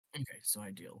 Okay, so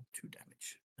I deal 2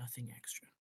 damage. Nothing extra.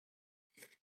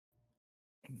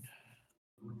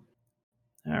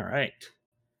 All right.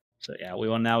 So yeah, we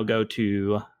will now go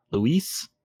to Luis.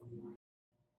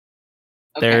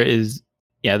 Okay.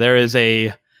 There is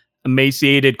a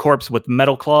emaciated corpse with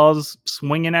metal claws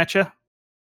swinging at you.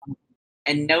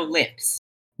 And no lips.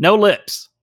 No lips.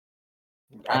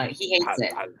 He hates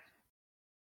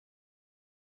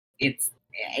it.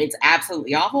 It's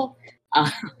absolutely awful.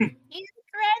 Is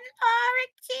Grandpa a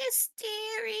kiss,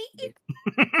 dearie?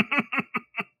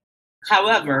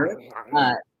 However,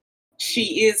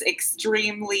 she is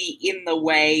extremely in the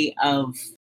way of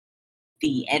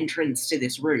the entrance to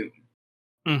this room.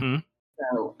 Mm-hmm.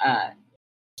 So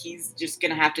he's just going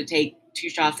to have to take 2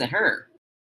 shots at her.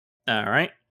 All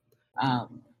right.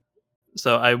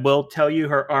 So I will tell you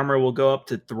her armor will go up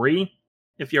to 3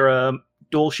 if you're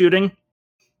dual shooting.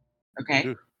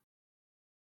 Okay.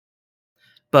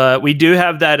 But we do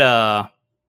have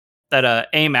that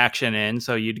aim action in,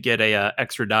 so you'd get a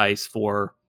extra dice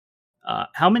for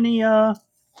how many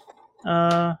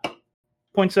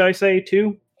points did I say?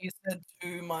 2? You said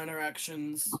 2 minor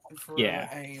actions for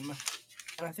aim.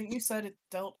 And I think you said it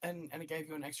dealt and it gave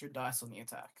you an extra dice on the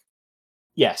attack.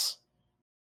 Yes.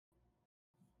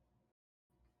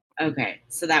 Okay,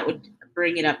 so that would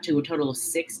bring it up to a total of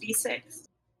 66.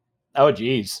 Oh,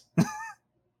 geez.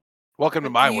 Welcome to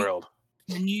my world.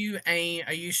 Can you aim?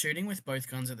 Are you shooting with both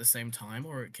guns at the same time,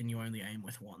 or can you only aim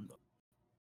with one?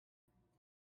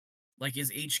 Like,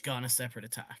 is each gun a separate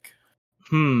attack?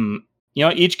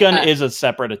 Each gun is a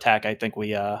separate attack. I think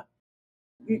we said.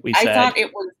 I thought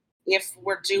it was if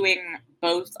we're doing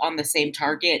both on the same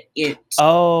target.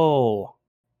 Oh.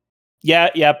 Yeah.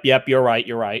 Yep. You're right.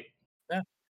 Yeah.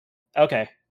 Okay.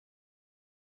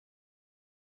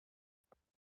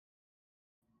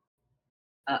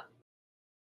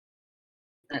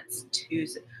 That's 2.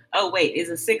 Oh wait, is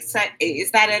a 6 set?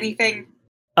 Is that anything?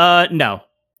 No,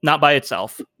 not by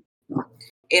itself.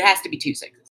 It has to be 2 6s.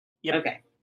 Yep. Okay.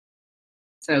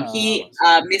 So he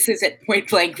misses at point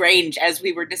blank range, as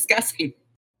we were discussing.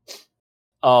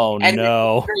 Oh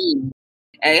no!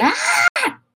 Yeah.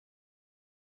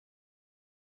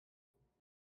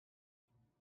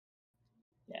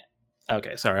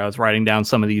 Okay, sorry. I was writing down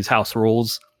some of these house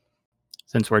rules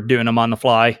since we're doing them on the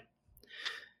fly.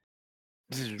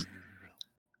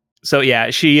 So yeah,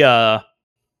 she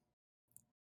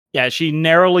Yeah, she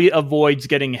narrowly avoids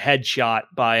getting headshot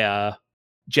by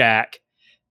Jack,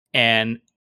 and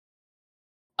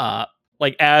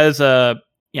like as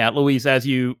Louise, as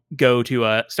you go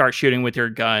to start shooting with your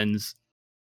guns,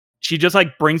 she just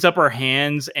like brings up her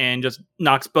hands and just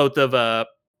knocks both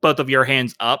of your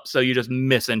hands up, so you just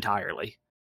miss entirely.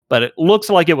 But it looks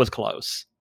like it was close.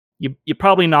 You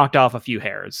probably knocked off a few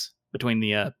hairs between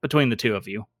the two of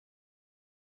you.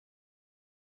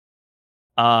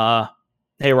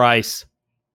 Hey Rice,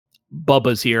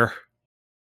 Bubba's here,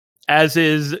 as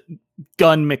is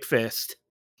Gun McFist.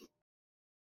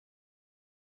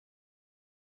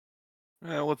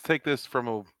 Let's take this from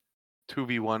a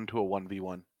 2v1 to a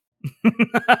 1v1.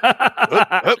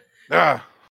 Ah.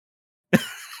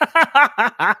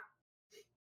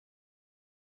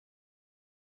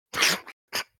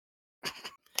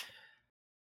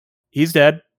 He's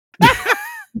dead.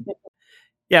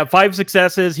 Yeah, 5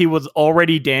 successes. He was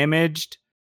already damaged.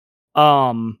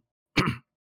 You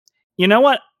know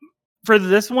what? For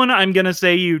this one, I'm gonna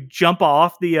say you jump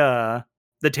off the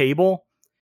table,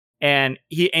 and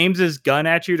he aims his gun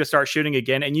at you to start shooting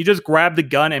again, and you just grab the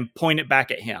gun and point it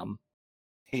back at him.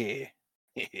 See,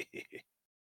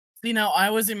 now I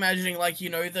was imagining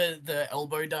the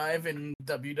elbow dive in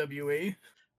WWE.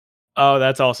 Oh,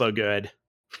 that's also good.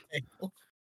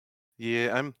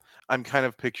 Yeah, I'm kind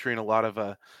of picturing a lot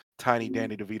of tiny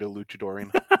Danny DeVito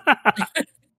luchadoring.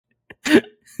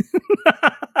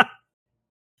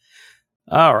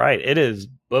 All right, it is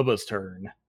Bubba's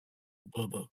turn.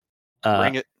 Bubba.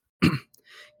 Bring it.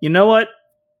 You know what?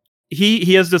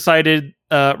 He has decided,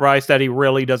 Rice, that he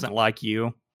really doesn't like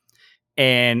you,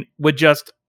 and with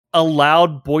just a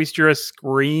loud, boisterous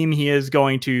scream, he is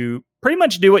going to pretty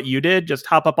much do what you did: just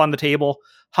hop up on the table,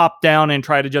 hop down, and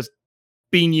try to just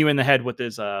bean you in the head with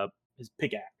his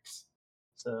pickaxe.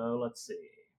 So let's see.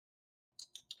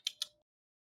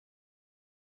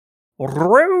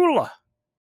 Roll.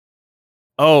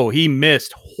 Oh, he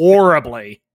missed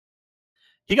horribly.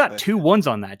 He got 2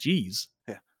 1s on that. Jeez.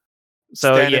 Yeah.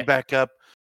 So Standing back up,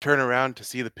 turn around to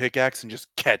see the pickaxe and just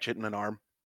catch it in an arm.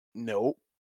 Nope.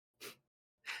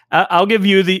 I'll give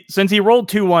you since he rolled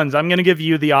 2 1s, I'm going to give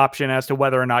you the option as to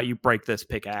whether or not you break this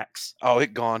pickaxe. Oh,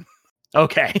 it gone.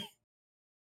 Okay.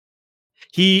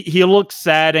 He looks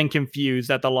sad and confused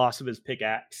at the loss of his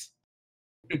pickaxe.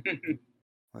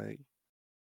 Like,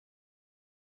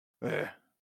 All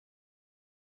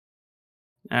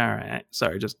right.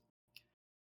 Sorry, just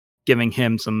giving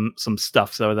him some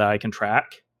stuff so that I can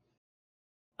track.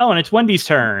 Oh, and it's Wendy's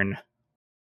turn.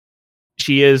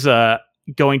 She is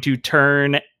going to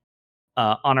turn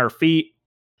on her feet.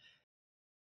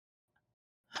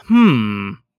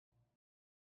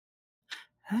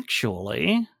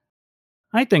 Actually,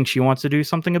 I think she wants to do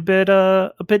something a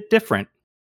bit different.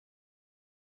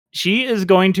 She is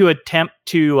going to attempt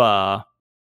to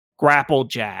grapple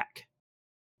Jack.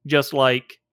 Just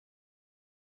like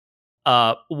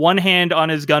one hand on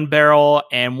his gun barrel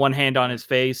and one hand on his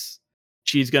face.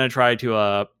 She's going to try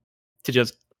to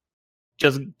just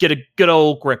get a good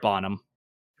old grip on him.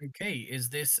 Okay, is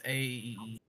this a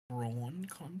brawn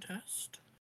contest?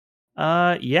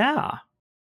 Yeah.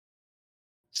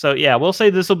 So yeah, we'll say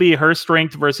this will be her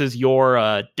strength versus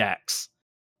your dex.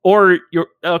 Or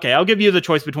I'll give you the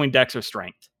choice between dex or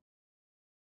strength.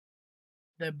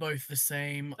 They're both the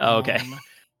same. Okay.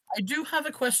 I do have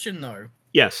a question though.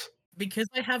 Yes. Because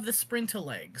I have the sprinter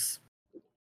legs,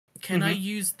 can I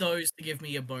use those to give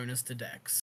me a bonus to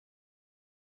dex?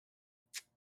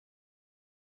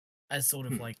 As sort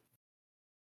of like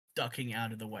ducking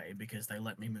out of the way because they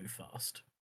let me move fast.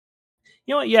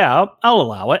 You know what? Yeah, I'll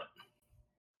allow it.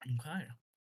 Okay.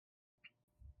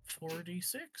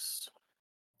 4d6.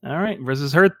 All right,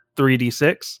 versus her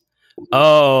 3d6.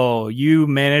 Oh, you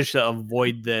managed to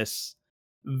avoid this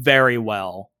very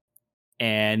well.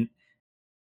 And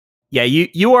yeah,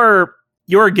 you are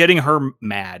getting her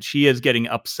mad. She is getting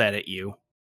upset at you.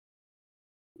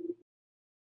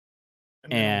 I'm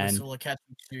gonna whistle a catchy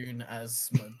tune as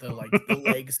the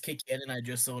legs kick in, and I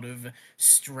just sort of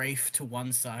strafe to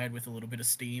one side with a little bit of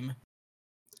steam.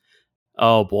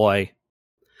 Oh boy.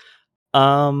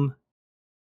 You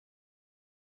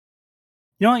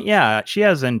know what? Yeah, she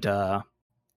hasn't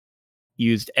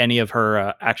used any of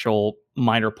her actual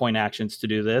minor point actions to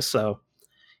do this. So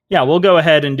yeah, we'll go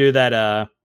ahead and do that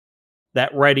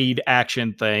readied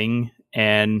action thing,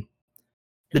 and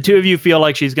the two of you feel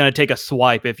like she's going to take a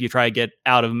swipe if you try to get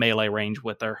out of melee range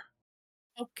with her.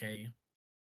 Okay.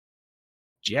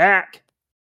 Jack.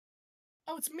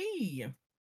 Oh, it's me.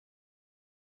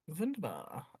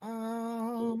 Wunderbar. What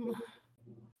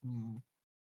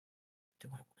do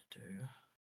I want to do?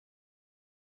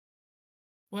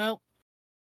 Well,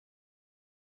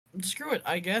 screw it.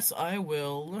 I guess I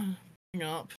will bring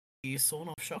up the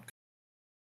sawn-off shotgun.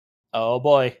 Oh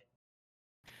boy.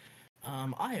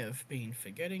 I have been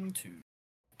forgetting to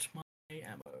put my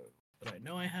ammo, but I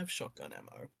know I have shotgun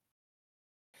ammo.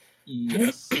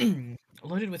 Yes.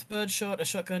 Loaded with birdshot, a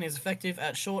shotgun is effective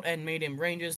at short and medium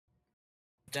ranges.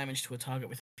 Damage to a target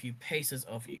with a few paces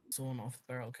of you. Sawn-off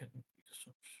barrel can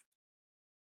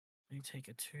you take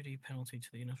a 2D penalty to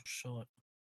the initial shot.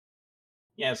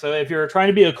 Yeah, so if you're trying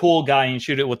to be a cool guy and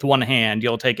shoot it with one hand,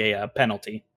 you'll take a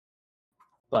penalty.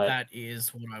 But That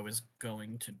is what I was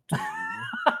going to do.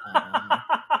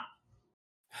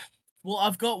 Well,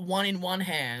 I've got one in one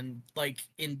hand, like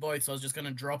in both, so I was just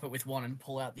gonna drop it with one and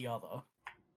pull out the other.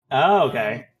 Oh,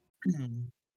 okay.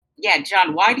 Yeah,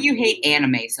 John, why do you hate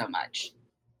anime so much?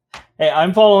 Hey,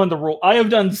 I'm following the rule. I have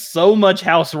done so much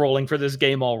house rolling for this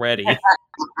game already.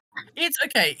 It's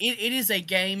okay. It is a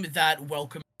game that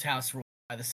welcomes house rules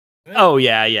by the sound of it. Oh,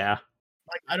 yeah.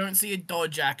 Like, I don't see a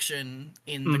dodge action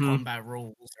in the combat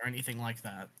rules or anything like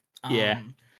that. Yeah.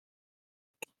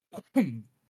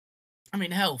 I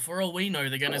mean, hell, for all we know,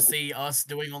 they're gonna see us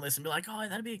doing all this and be like, "Oh,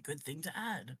 that'd be a good thing to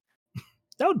add."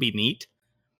 That would be neat.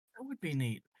 That would be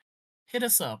neat. Hit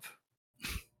us up.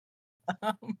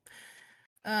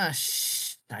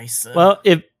 Scheiße. Well,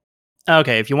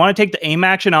 if you want to take the aim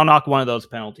action, I'll knock one of those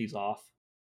penalties off.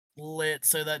 Lit.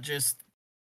 So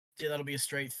that'll be a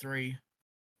straight 3.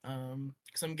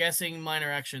 Because I'm guessing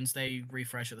minor actions they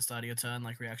refresh at the start of your turn,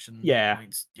 like reaction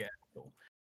points. Yeah, cool.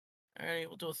 Alright,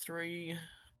 we'll do a 3.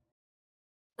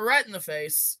 Right in the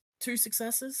face. 2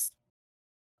 successes.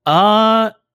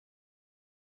 Her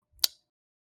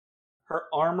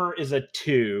armor is a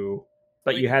 2,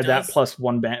 but you had that plus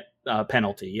 1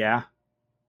 penalty, yeah?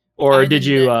 Or did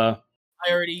you... I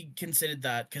already considered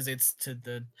that because it's to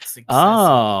the success.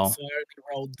 Oh. So I already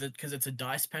rolled because it's a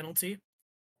dice penalty.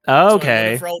 Okay. So I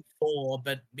would have rolled 4,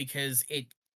 but because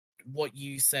what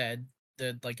you said,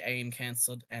 the aim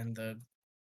cancelled and the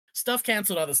stuff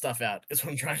cancelled other stuff out, is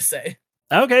what I'm trying to say.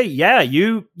 Okay, yeah,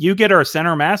 you get our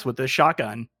center mass with this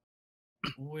shotgun.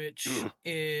 Which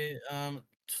is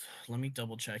let me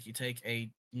double check. You take a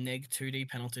neg 2D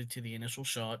penalty to the initial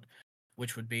shot,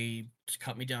 which would be to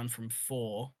cut me down from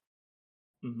 4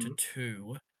 to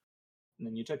 2. And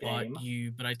then you took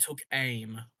aim. But I took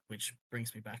aim, which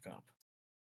brings me back up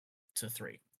to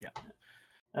 3. Yeah.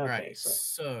 Okay, right.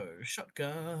 So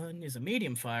shotgun is a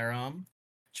medium firearm,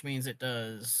 which means it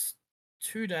does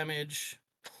 2 damage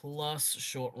plus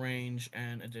short range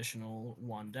and additional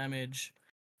 1 damage.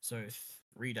 So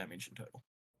 3 damage in total.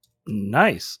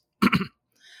 Nice.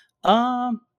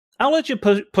 I'll let you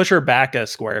push her back a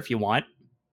square if you want.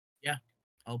 Yeah,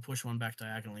 I'll push one back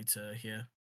diagonally to here.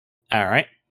 All right.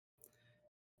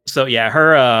 So yeah,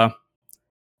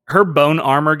 her bone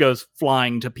armor goes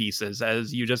flying to pieces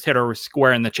as you just hit her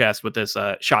square in the chest with this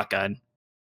shotgun.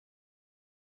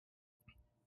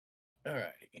 All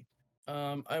right.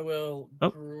 I will. I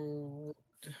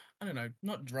don't know,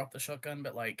 not drop the shotgun,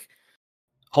 but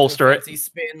holster it.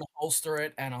 Spin, holster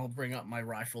it, and I'll bring up my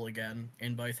rifle again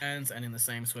in both hands, and in the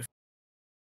same swift.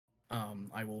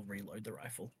 I will reload the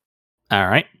rifle. All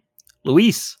right,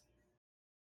 Luis.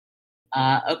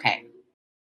 Okay.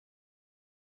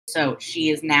 So she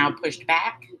is now pushed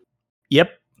back.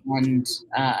 Yep. And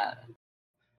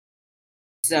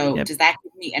does that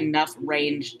give me enough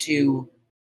range to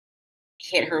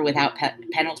hit her without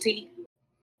penalty?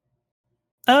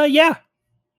 Yeah.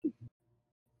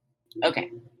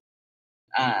 Okay.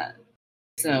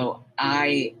 So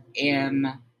I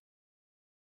am,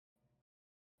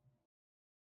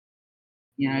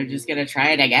 just gonna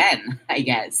try it again, I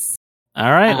guess.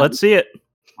 All right, let's see it.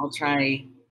 I'll try.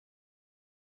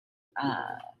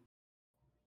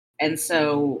 And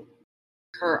so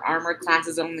her armor class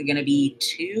is only going to be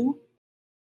 2?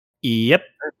 Yep.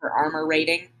 Or her armor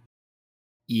rating?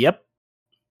 Yep.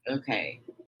 Okay.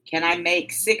 Can I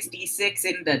make 66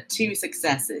 into 2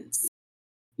 successes?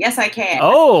 Yes, I can.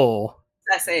 Oh.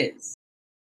 Successes.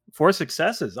 4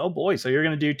 successes. Oh boy, so you're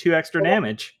going to do 2 extra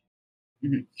damage.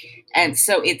 Mm-hmm. And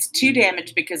so it's 2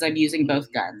 damage because I'm using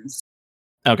both guns.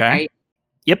 Okay. Right?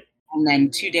 Yep. And then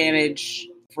 2 damage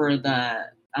for the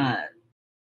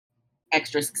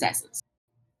extra successes.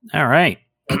 All right.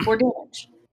 4 damage.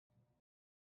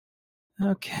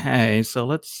 Okay, so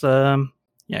let's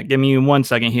give me 1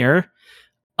 second here.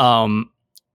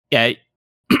 Yeah.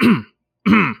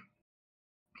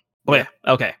 Oh yeah.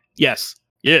 Okay. Yes.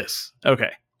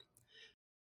 Okay.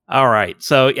 All right.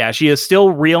 So yeah, she is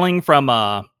still reeling from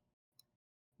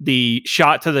the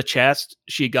shot to the chest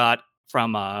she got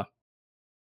from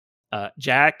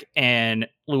Jack and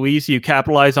Luis, you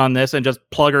capitalize on this and just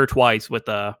plug her twice with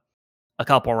a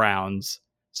couple rounds.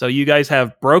 So you guys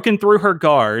have broken through her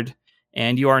guard,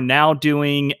 and you are now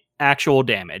doing actual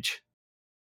damage.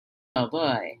 Oh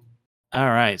boy. All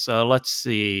right, so let's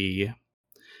see.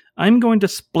 I'm going to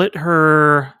split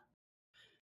her.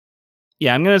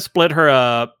 Yeah, I'm going to split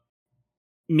her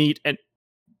meat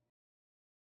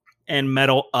and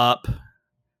metal up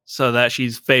so that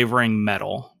she's favoring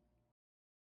metal.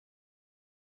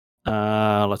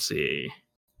 Let's see.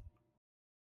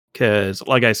 Because,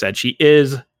 like I said, she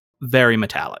is very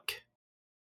metallic.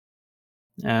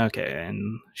 Okay,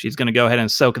 and she's going to go ahead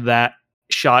and soak that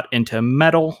shot into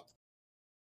metal.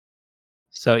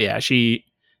 So, yeah, you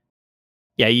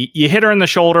hit her in the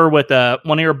shoulder with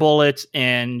one of your bullets,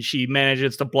 and she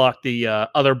manages to block the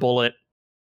other bullet.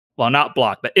 Well, not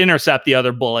block, but intercept the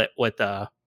other bullet with her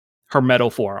metal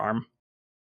forearm.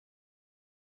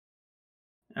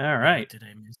 All right. Did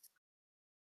I miss?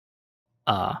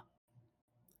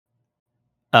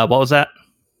 What was that?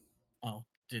 Oh,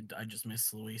 did I just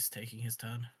miss Luis taking his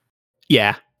turn?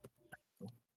 Yeah.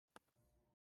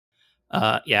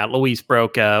 Yeah, Luis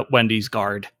broke Wendy's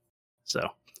guard. So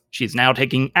she's now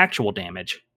taking actual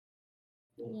damage.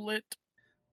 Lit.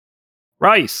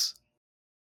 Rice,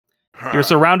 you're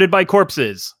surrounded by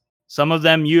corpses. Some of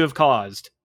them you have caused.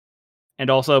 And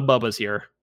also Bubba's here.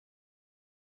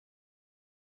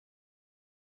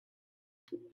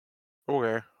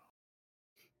 Okay.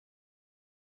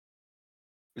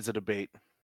 It's a debate.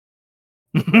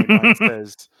 My mind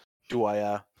says, do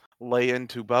I lay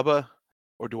into Bubba,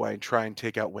 or do I try and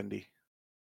take out Wendy?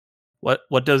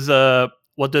 What does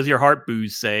your heart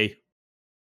booze say?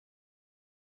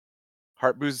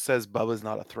 Heart Booze says Bubba's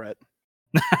not a threat.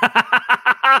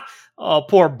 Oh,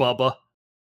 poor Bubba.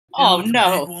 Oh It was a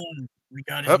no. big one. We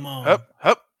got his Hup, mom. hup,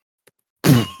 hup.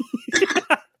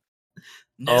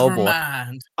 Never boy.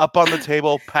 mind. Up on the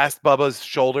table, past Bubba's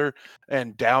shoulder,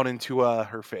 and down into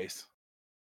her face.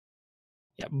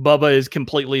 Yeah, Bubba is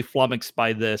completely flummoxed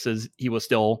by this as he was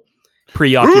still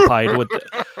preoccupied with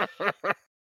the...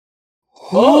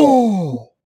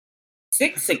 Oh.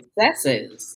 6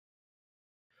 successes.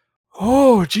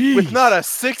 Oh, geez. With not a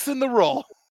 6 in the roll.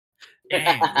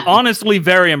 Dang. Honestly,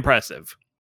 very impressive.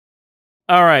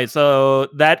 All right, so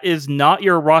that is not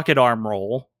your rocket arm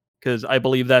roll, because I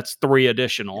believe that's 3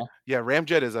 additional. Yeah,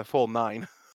 Ramjet is a full 9.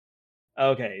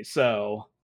 Okay, so...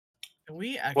 Can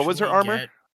we actually What was her armor? get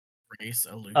Grace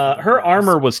a Luke of her Arms?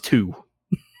 armor was 2.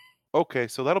 Okay,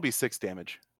 so that'll be 6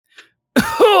 damage.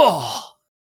 Oh!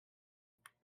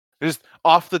 Just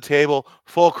off the table,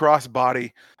 full cross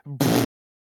body.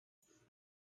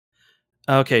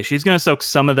 Okay, she's going to soak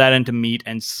some of that into meat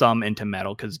and some into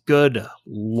metal, because good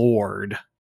lord.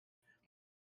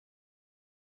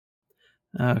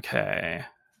 Okay,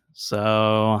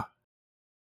 so...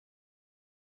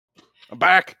 I'm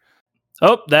back.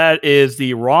 Oh, that is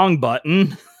the wrong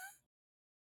button.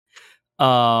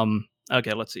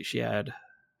 Okay, let's see. She had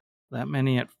that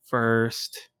many at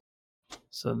first.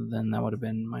 So then that would have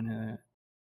been minus...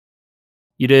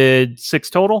 You did 6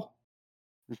 total?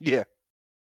 Yeah.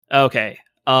 Okay.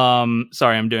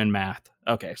 Sorry, I'm doing math.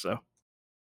 Okay, so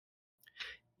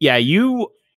yeah, you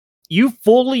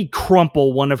fully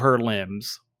crumple one of her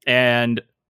limbs, and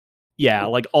yeah,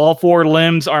 like all 4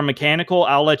 limbs are mechanical.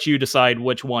 I'll let you decide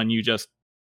which one you just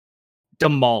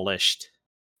demolished.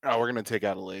 Oh, we're gonna take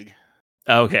out a leg.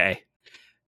 Okay.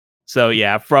 So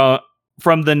yeah, from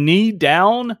the knee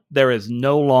down, there is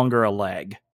no longer a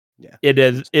leg. Yeah. It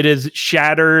is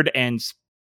shattered and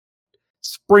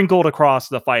sprinkled across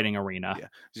the fighting arena. Yeah.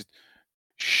 Just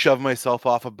shove myself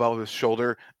off above his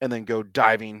shoulder and then go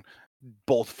diving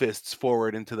both fists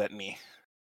forward into that knee.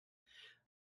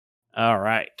 All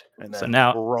right. And then So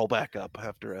now roll back up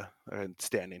after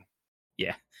standing.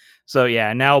 yeah. So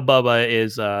yeah, now Bubba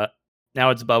is now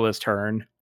it's Bubba's turn.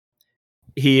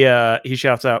 He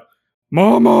shouts out,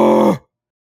 "Mama!"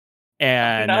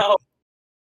 and No.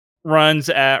 runs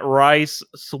at Rice,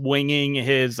 swinging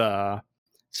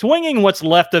what's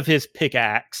left of his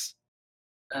pickaxe.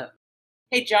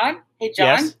 Hey John. Hey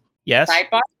John. Yes.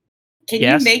 Sidebar.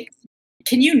 Yes.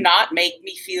 Can you not make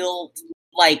me feel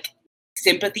like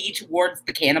sympathy towards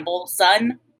the cannibal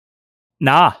son?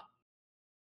 Nah.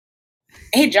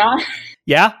 Hey John.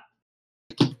 Yeah.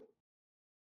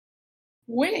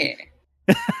 Where?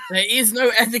 There is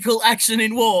no ethical action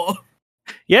in war.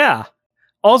 Yeah.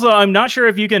 Also, I'm not sure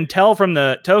if you can tell from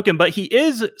the token, but he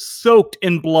is soaked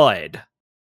in blood.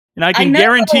 And I can know.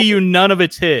 guarantee you none of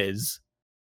it's his.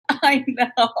 I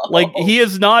know. Like, he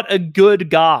is not a good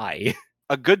guy.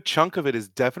 A good chunk of it is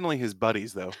definitely his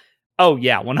buddies, though. Oh,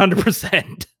 yeah,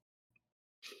 100%.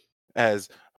 as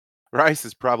Rice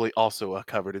is probably also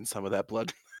covered in some of that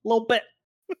blood. A little bit.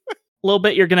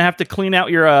 You're gonna have to clean out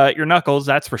your knuckles.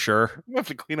 That's for sure. I have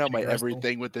to clean out my Gross.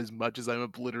 everything with as much as I'm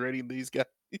obliterating these guys.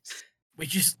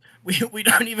 We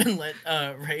don't even let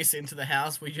Race into the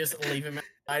house. We just leave him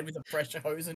outside with a pressure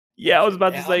hose. And Yeah, I was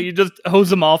about to say you just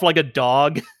hose him off like a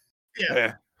dog.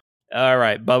 yeah. All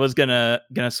right, Bubba's gonna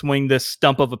swing this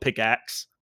stump of a pickaxe.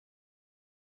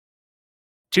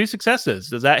 2 successes.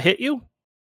 Does that hit you?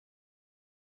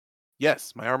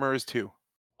 Yes, my armor is 2.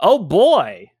 Oh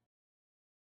boy.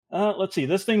 Let's see.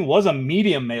 This thing was a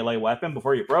medium melee weapon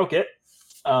before you broke it.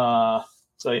 So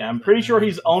yeah, I'm pretty sure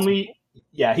he's only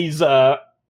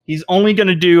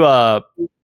gonna do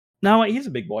no, he's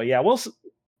a big boy. Yeah,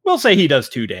 we'll say he does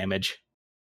 2 damage.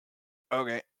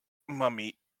 Okay, my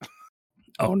meat.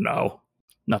 Oh no,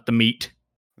 not the meat.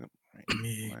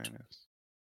 Meat.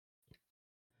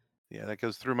 Yeah, that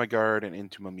goes through my guard and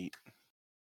into my meat.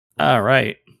 All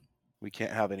right. We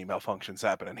can't have any malfunctions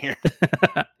happening here.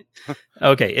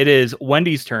 Okay, it is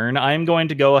Wendy's turn. I'm going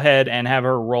to go ahead and have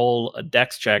her roll a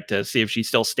dex check to see if she's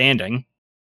still standing.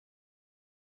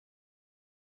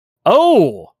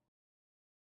 Oh!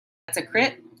 That's a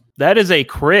crit. That is a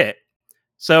crit.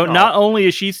 So No. not only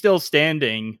is she still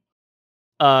standing,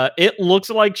 it looks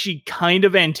like she kind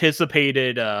of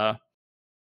anticipated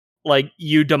like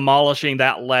you demolishing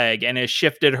that leg and has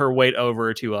shifted her weight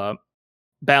over to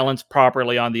balance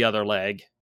properly on the other leg.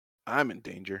 I'm in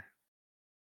danger.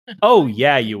 Oh,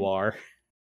 yeah, you are.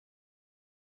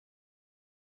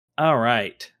 All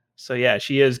right. So, yeah,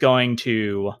 she is going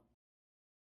to...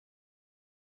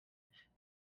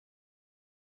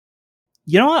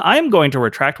 You know what? I am going to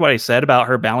retract what I said about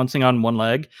her balancing on one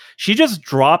leg. She just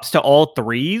drops to all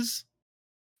 3s,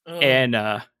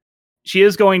 and she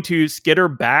is going to skitter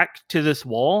back to this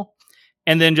wall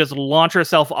and then just launch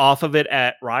herself off of it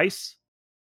at Rice.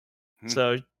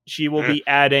 So she will be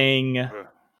adding...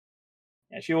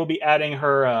 Yeah, she will be adding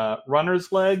her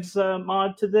runner's legs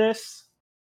mod to this,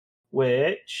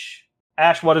 which...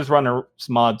 Ash, what does runner's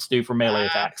mods do for melee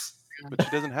attacks? But she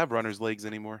doesn't have runner's legs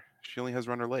anymore. She only has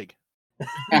runner leg.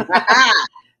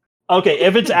 Okay,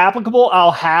 if it's applicable,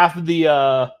 I'll have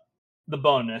the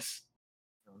bonus.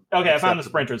 Okay, I found the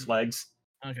sprinter's legs.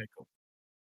 Okay, cool.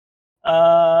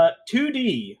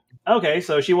 2D. Okay,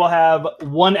 so she will have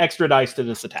 1 extra dice to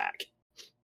this attack.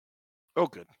 Oh,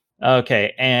 good.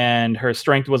 Okay, and her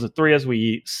strength was a 3, as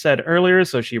we said earlier,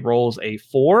 so she rolls a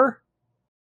 4.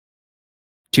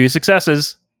 2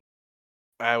 successes.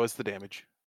 That was the damage.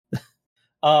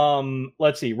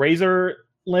 Let's see. Razor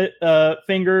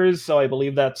fingers, so I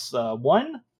believe that's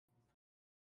 1.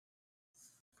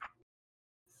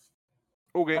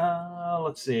 Okay.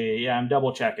 Let's see. Yeah, I'm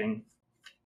double checking.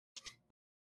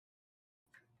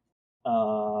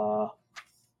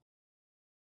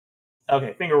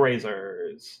 Okay, finger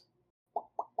razors.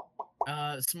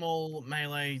 Small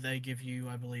melee, they give you,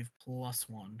 I believe,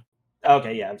 +1.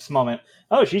 Okay, yeah, just a moment.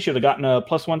 Oh, she should have gotten a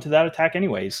 +1 to that attack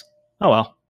anyways. Oh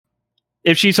well.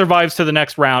 If she survives to the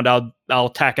next round, I'll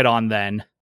tack it on then.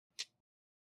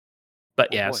 But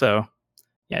Oh, yeah, boy. so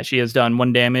yeah, she has done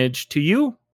 1 damage to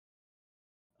you.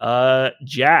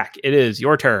 Jack, it is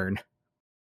your turn.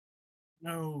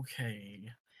 Okay.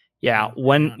 Yeah, Oh,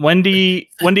 when hang on.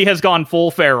 Wendy has gone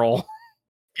full feral.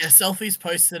 Yeah, Selfie's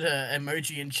posted an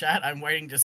emoji in chat. I'm waiting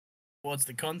to see towards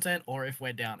the content or if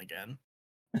we're down again.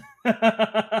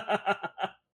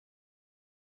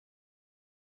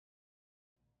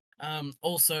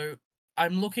 Also,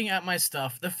 I'm looking at my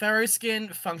stuff. The Pharaoh skin,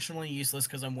 functionally useless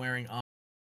because I'm wearing armor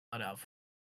out of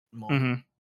mod.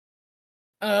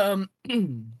 Mhm.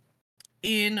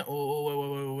 In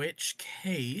which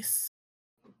case,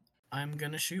 I'm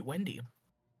gonna shoot Wendy.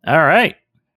 All right,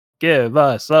 give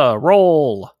us a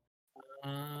roll.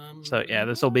 So yeah,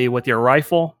 this will be with your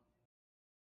rifle.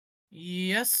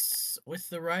 Yes, with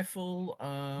the rifle,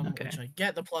 Okay. which I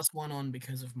get the +1 on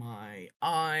because of my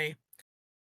eye.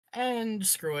 And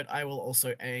screw it, I will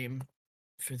also aim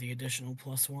for the additional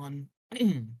 +1,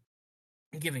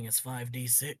 giving us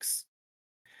 5d6.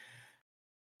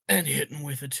 And hitting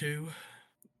with a 2.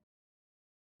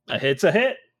 A hit's a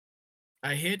hit.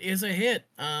 A hit is a hit.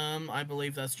 I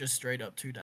believe that's just straight up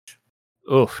 2 damage.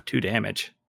 Oof, 2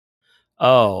 damage.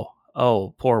 Oh,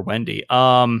 poor Wendy.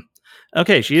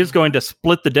 Okay, she is going to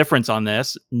split the difference on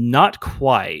this. Not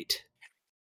quite.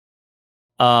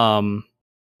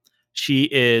 She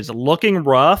is looking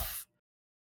rough.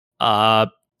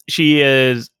 She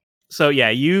is. So yeah,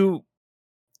 you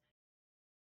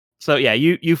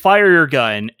fire your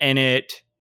gun and it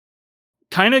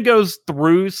kind of goes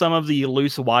through some of the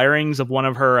loose wirings of one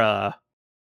of her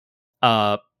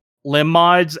limb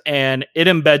mods, and it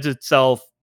embeds itself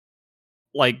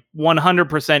like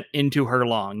 100% into her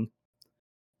lung.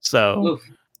 So, Oof.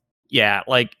 yeah,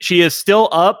 like she is still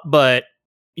up, but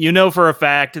you know for a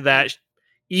fact that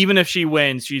even if she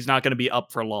wins, she's not going to be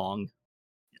up for long.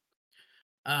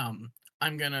 I'm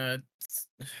gonna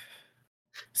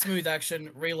smooth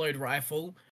action, reload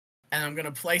rifle, and I'm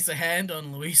gonna place a hand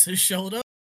on Luisa's shoulder.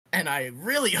 And I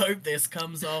really hope this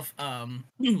comes off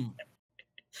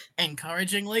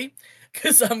encouragingly,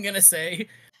 because I'm gonna say,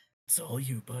 "It's all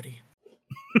you, buddy."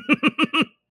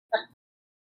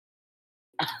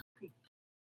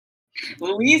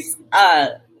 Luis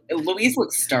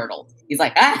looks startled. He's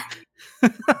like, ah.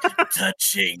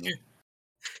 Touching.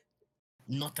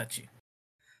 Not touching.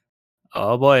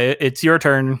 Oh boy, it's your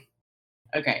turn.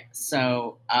 Okay,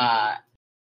 so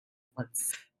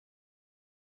let's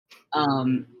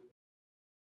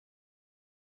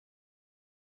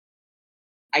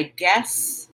I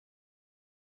guess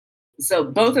so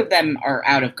both of them are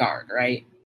out of guard, right?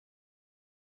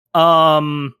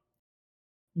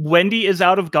 Wendy is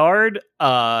out of guard.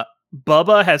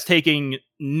 Bubba has taken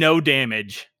no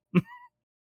damage.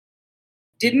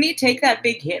 Didn't he take that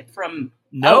big hit from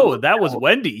No, that was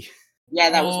Wendy. Yeah,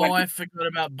 that was Wendy. I forgot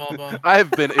about Bubba. I've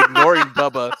been ignoring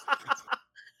Bubba.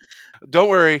 Don't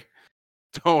worry.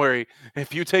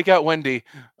 If you take out Wendy,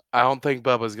 I don't think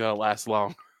Bubba's gonna last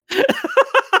long.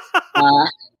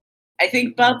 I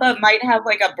think Bubba might have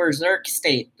like a berserk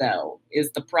state, though, is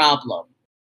the problem.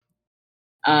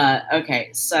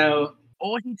 Okay, so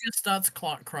Or he just starts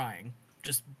crying,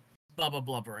 just Bubba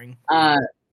blubbering.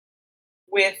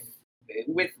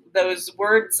 With those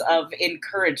words of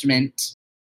encouragement,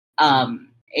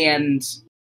 and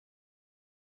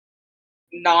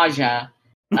nausea,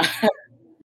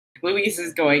 Luis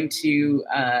is going to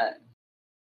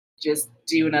just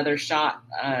do another shot,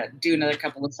 do another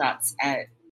couple of shots at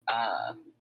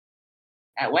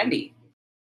Wendy.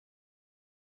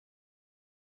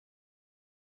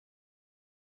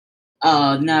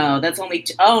 Oh no, that's only.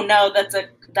 Oh no, that's a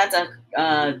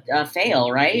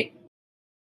fail, right?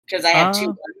 Because I have 2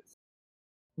 ones.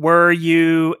 Were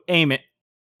you aiming?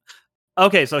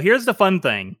 Okay, so here's the fun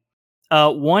thing.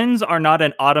 Ones are not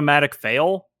an automatic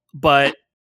fail, but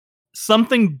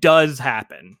something does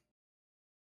happen.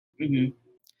 Mm-hmm.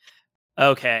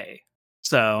 Okay,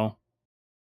 so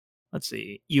let's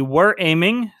see. You were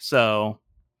aiming, so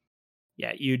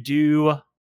yeah, you do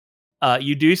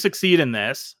succeed in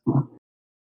this.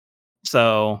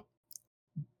 So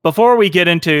before we get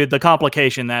into the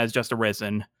complication that has just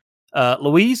arisen,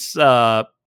 Luis, how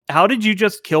did you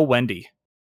just kill Wendy?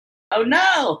 Oh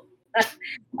no!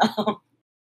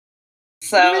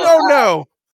 So Oh no!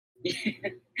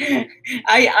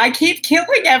 I keep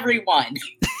killing everyone.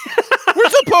 We're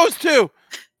supposed to.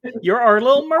 You're our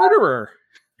little murderer.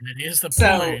 It is the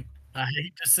point. I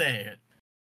hate to say it.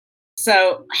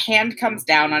 So hand comes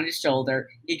down on his shoulder.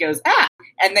 He goes, ah!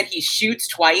 And then he shoots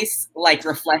twice, like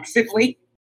reflexively.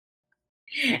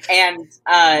 And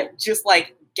just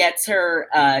like gets her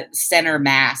center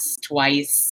mass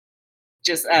twice.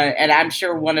 Just and I'm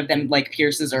sure one of them like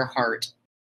pierces her heart.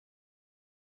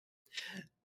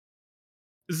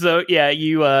 So yeah,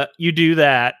 you do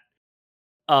that.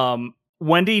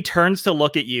 Wendy turns to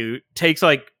look at you, takes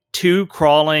like 2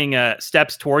 crawling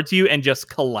steps towards you, and just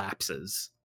collapses.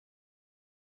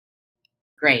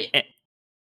 Great.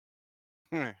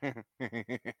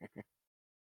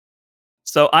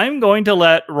 So I'm going to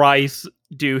let Rice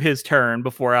do his turn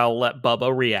before I'll let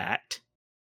Bubba react.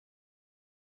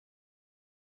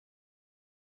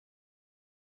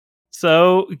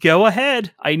 So go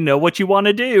ahead. I know what you want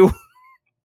to do.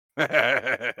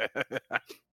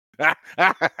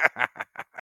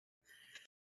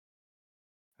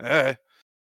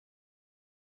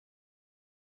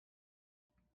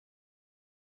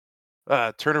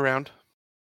 Turn around.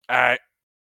 All right.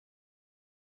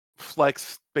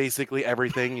 Flex basically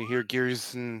everything. You hear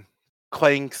gears and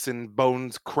clanks and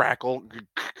bones crackle.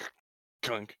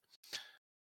 Clunk.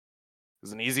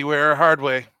 There's an easy way or a hard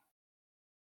way.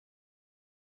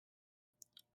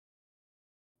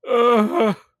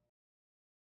 So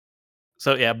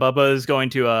yeah, Bubba is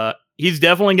going to he's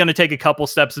definitely going to take a couple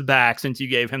steps back since you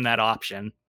gave him that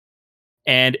option.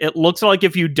 And it looks like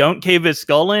if you don't cave his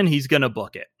skull in, he's going to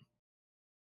book it.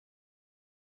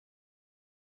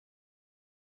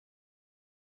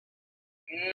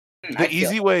 The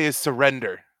easy way is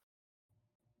surrender.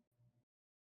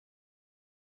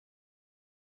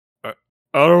 I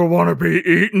don't want to be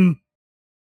eaten.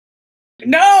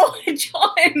 No,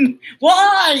 John,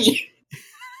 why?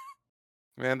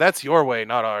 Man, that's your way,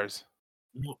 not ours.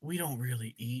 We don't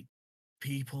really eat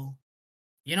people.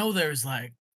 You know, there's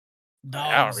like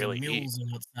Dogs really and eat. mules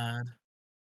are outside.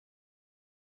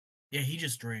 Yeah, he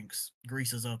just drinks,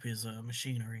 greases up his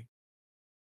machinery.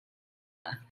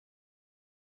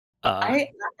 I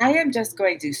am just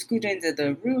going to scoot into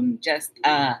the room. Just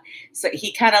so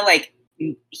he kind of like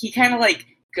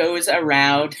goes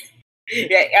around.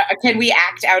 Can we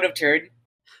act out of turn?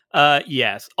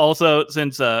 Yes. Also,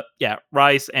 since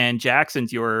Rice and Jack,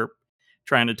 since you were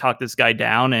trying to talk this guy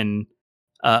down, and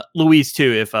Luis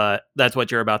too, if that's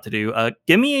what you're about to do.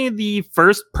 Give me the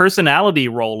first personality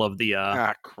roll of the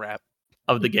Crap.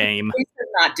 of the game. He's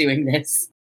not doing this.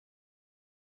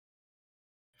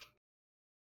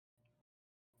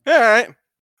 All right.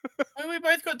 Well, we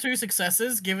both got 2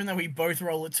 successes, given that we both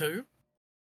roll a 2.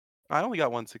 I only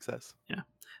got 1 success.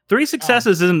 3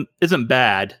 successes isn't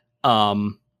bad. Yeah,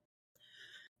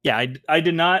 I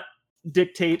did not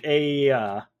dictate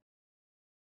a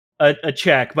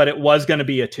check, but it was going to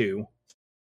be a 2.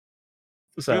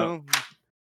 So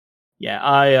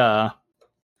yeah,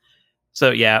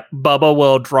 so yeah, Bubba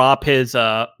will drop his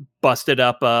busted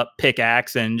up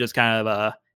pickaxe and just kind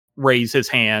of raise his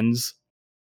hands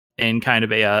in kind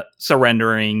of a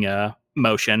surrendering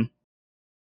motion.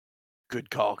 Good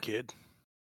call, kid.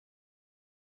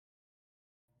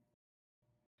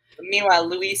 Meanwhile,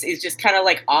 Luis is just kind of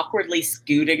like awkwardly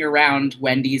scooting around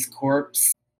Wendy's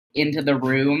corpse into the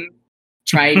room,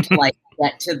 trying to like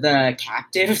get to the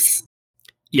captives.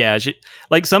 Yeah,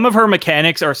 like some of her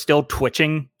mechanics are still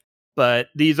twitching, but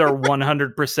these are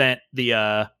 100%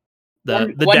 the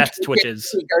death twitches.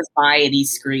 He goes by and he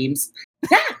screams.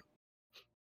 Ah!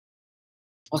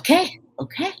 Okay.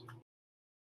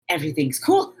 Everything's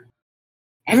cool.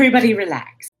 Everybody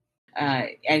relax.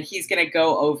 And he's gonna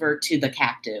go over to the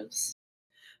captives.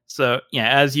 So yeah,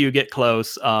 as you get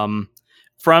close, from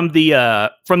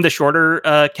the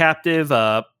shorter captive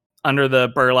under the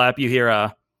burlap, you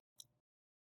hear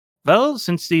well,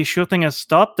 since the shooting has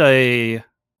stopped, I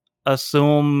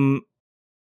assume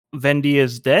Vendi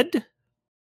is dead?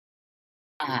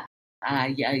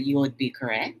 Yeah, you would be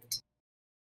correct.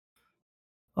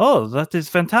 Oh, that is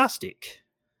fantastic.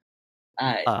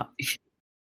 I'm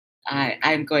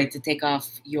going to take off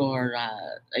your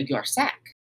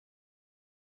sack.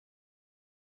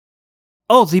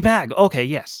 Oh, the bag. Okay,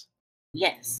 yes.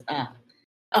 Yes.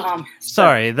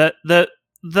 Sorry, that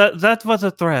was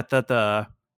a threat that the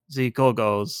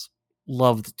Go-Go's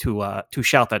loved to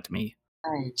shout at me.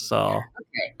 So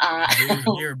okay.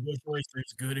 Here, bush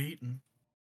oysters, good eating.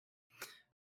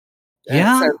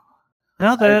 yeah,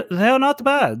 they're not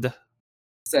bad.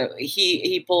 So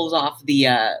he pulls off the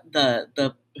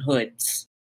hoods.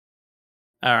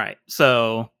 All right,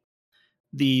 so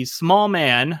the small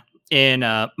man in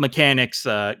mechanic's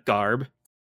garb,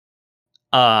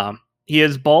 he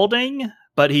is balding,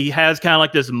 but he has kind of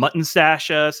like this mutton stash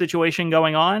situation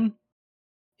going on.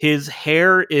 His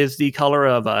hair is the color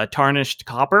of tarnished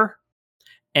copper,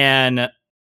 and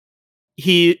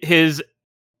his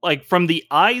like from the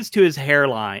eyes to his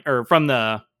hairline, or from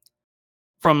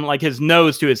like his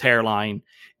nose to his hairline,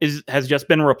 has just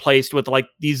been replaced with like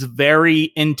these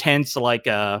very intense like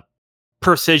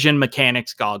precision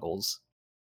mechanics goggles,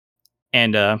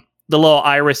 and the little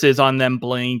irises on them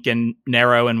blink and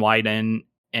narrow and widen,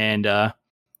 and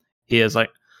he is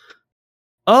like,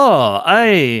 oh,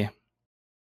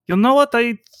 you know what,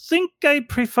 I think I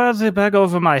prefer the bag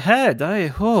over my head.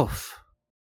 And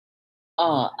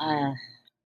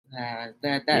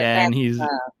he's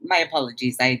my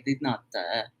apologies. I did not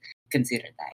consider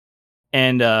that.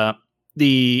 And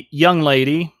the young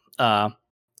lady,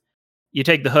 you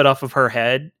take the hood off of her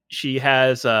head. She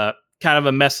has kind of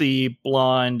a messy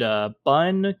blonde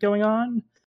bun going on.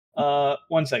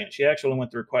 1 second. She actually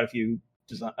went through quite a few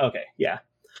designs. Okay, yeah.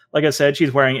 Like I said,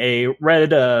 she's wearing a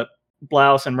red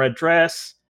blouse and red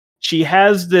dress. She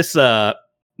has this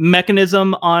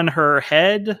mechanism on her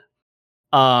head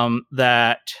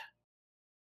that,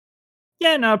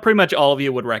 yeah, no, pretty much all of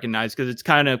you would recognize because it's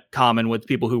kind of common with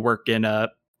people who work in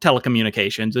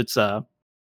telecommunications.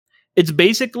 It's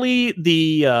basically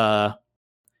the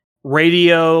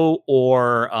radio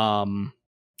or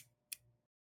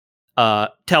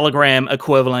telegram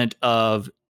equivalent of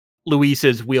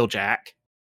Luis's wheeljack.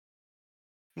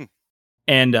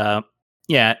 And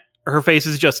yeah, her face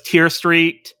is just tear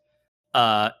streaked.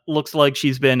 Looks like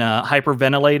she's been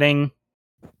hyperventilating.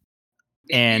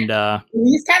 And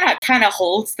he kind of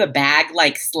holds the bag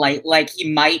like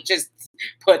he might just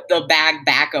put the bag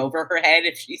back over her head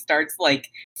if she starts like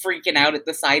freaking out at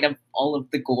the sight of all of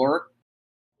the gore.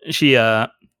 She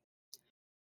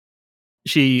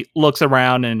looks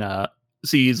around and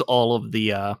sees all of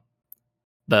the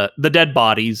the dead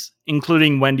bodies,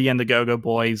 including Wendy and the Go-Go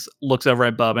Boys, looks over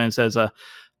at Bubba and says,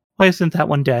 "Why isn't that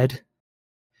one dead?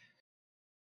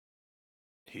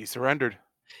 He surrendered.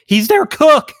 He's their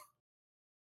cook."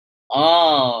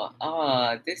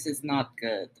 Oh, this is not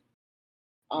good.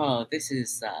 Oh, this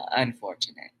is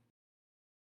unfortunate.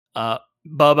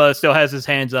 Bubba still has his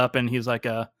hands up, and he's like,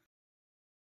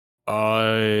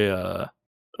 I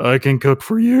can cook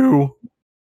for you."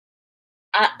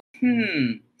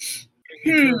 Can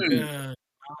you cook not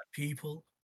people?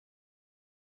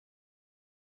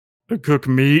 I cook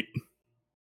meat.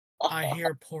 I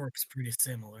hear pork's pretty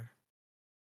similar.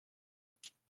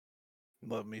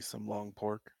 Love me some long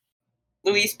pork.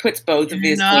 Luis puts both of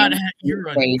his You're hands you're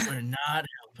in his not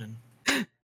helping.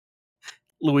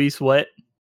 Luis, what?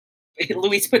 face.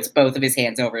 Luis puts both of his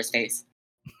hands over his face.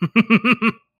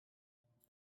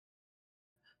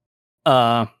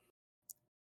 But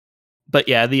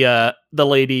yeah, the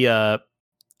lady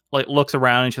like looks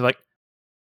around and she's like,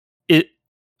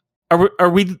 are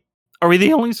we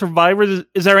the only survivors?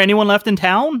 Is there anyone left in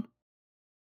town?"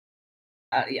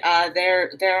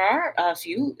 There are a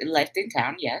few left in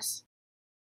town. Yes.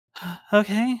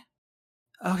 Okay,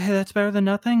 that's better than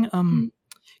nothing.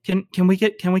 Can we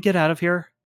get out of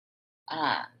here?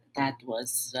 That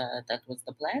was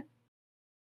the plan.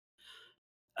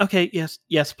 Okay,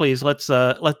 yes, please. Let's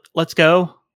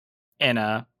go.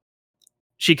 And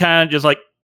she kind of just like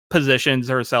positions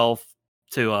herself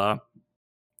to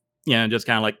just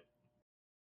kind of like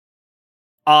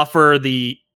offer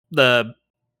the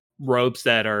ropes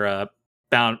that are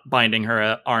binding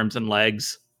her arms and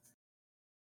legs.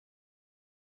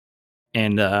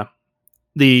 And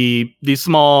the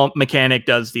small mechanic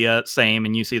does the same,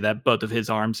 and you see that both of his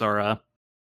arms are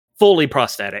fully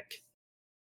prosthetic.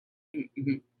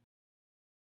 Mm-hmm.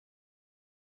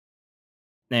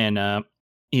 And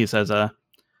he says,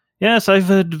 "Yes, I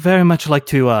would very much like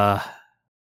to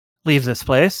leave this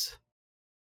place.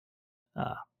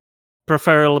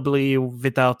 Preferably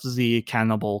without the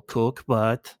cannibal cook,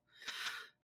 but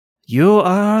you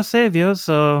are our savior,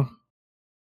 so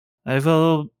I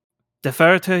will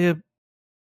defer to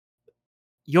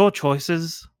your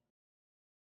choices."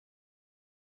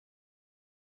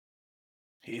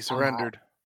 He surrendered.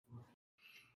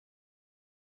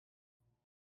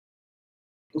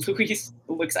 Luis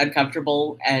looks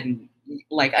uncomfortable and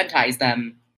like unties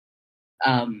them,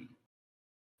 kind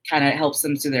of helps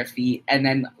them to their feet, and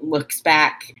then looks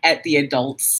back at the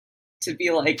adults to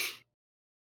be like,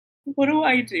 "What do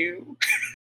I do?"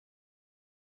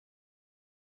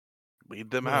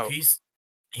 Lead them Look, out.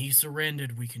 he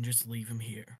surrendered. We can just leave him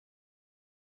here.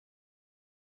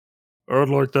 I'd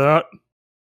like that.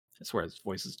 I swear his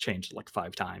voice has changed like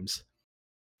 5 times.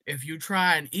 If you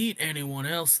try and eat anyone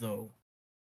else, though,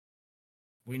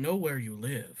 we know where you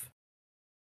live.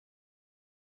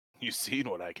 You've seen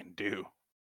what I can do.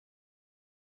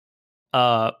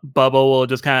 Bubba will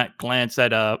just kind of glance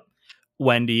at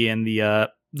Wendy and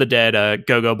the dead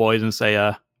Go-Go Boys and say,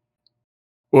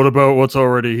 "What about what's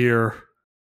already here?"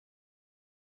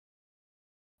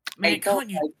 Man, can't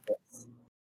you? Like this.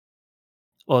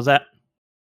 What was that?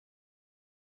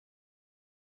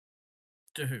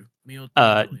 To who? Me or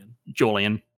Julian?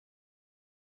 Julian.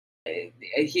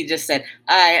 He just said,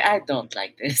 "I don't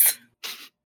like this."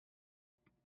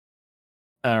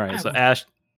 All right, I so would- Ash.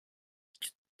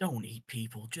 Don't eat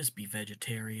people. Just be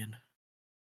vegetarian.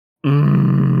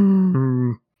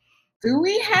 Mm, Do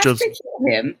we have Just- to kill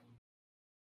him?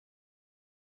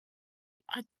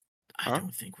 I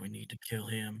don't think we need to kill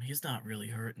him. He's not really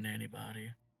hurting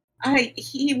anybody.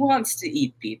 He wants to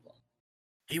eat people.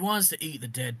 He wants to eat the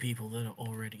dead people that are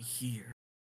already here.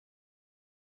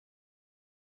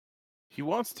 He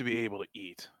wants to be able to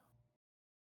eat.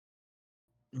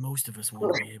 Most of us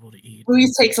want to be able to eat.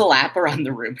 Luis takes a lap around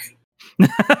the room.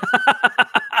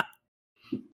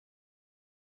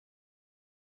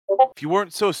 If you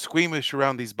weren't so squeamish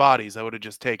around these bodies, I would have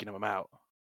just taken them out.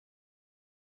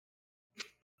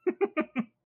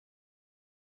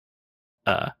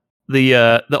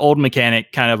 The old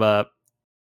mechanic kind of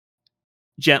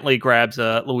gently grabs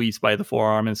Luis by the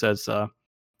forearm and says,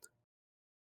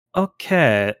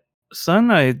 "Okay,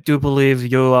 son, I do believe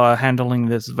you are handling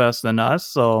this worse than us.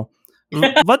 So,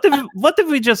 what if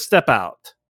we just step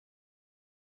out?"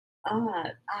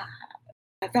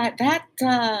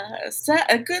 That's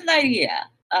a good idea.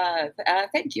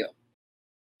 Thank you.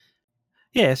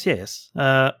 Yes.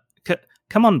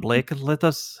 Come on, Blake. Let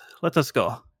us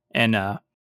go. And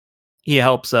he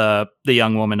helps the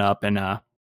young woman up and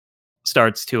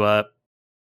starts to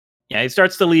he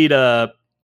starts to lead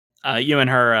you and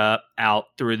her out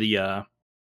through the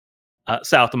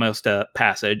southmost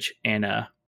passage, and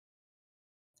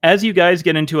as you guys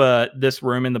get into this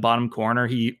room in the bottom corner,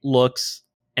 he looks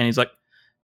and he's like,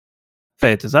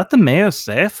 "Wait, is that the mayor's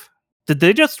safe? Did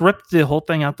they just rip the whole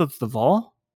thing out of the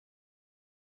wall?"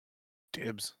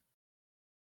 Dibs.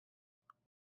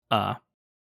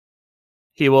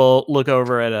 He will look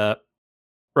over at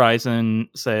Rise and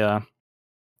say,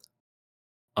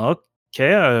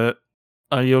 "Okay,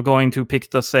 are you going to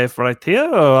pick the safe right here,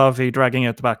 or are we dragging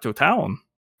it back to town?"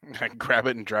 I grab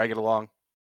it and drag it along.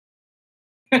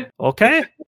 Okay.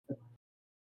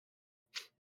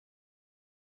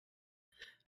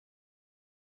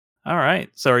 All right.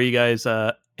 So are you guys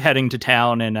heading to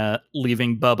town and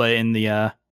leaving Bubba in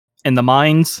the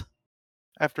mines?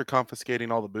 After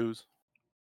confiscating all the booze.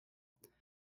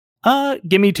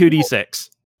 Give me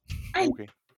 2d6. Okay.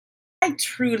 I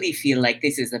truly feel like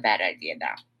this is a bad idea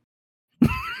now.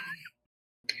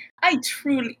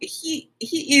 He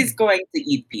is going to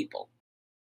eat people.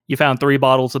 You found 3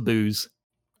 bottles of booze.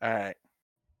 All right.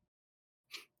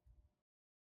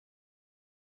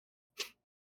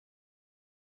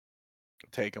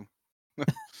 Take him.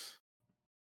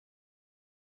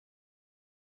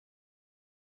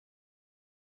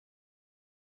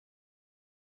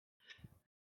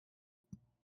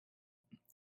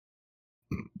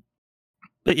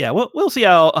 But yeah, we'll see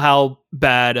how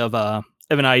bad of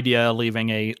an idea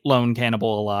leaving a lone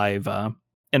cannibal alive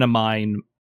in a mine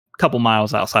a couple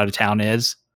miles outside of town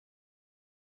is.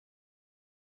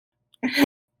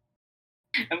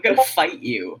 I'm gonna fight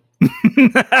you.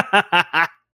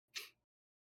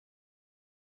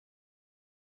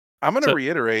 I'm going to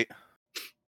reiterate.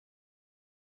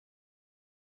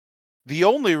 The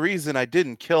only reason I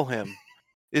didn't kill him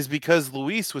is because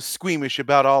Luis was squeamish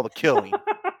about all the killing.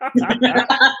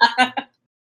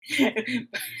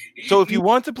 So if you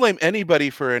want to blame anybody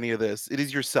for any of this, it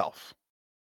is yourself.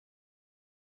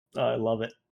 Oh, I love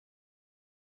it.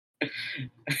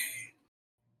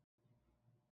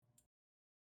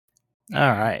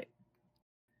 All right.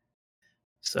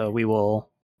 So we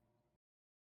will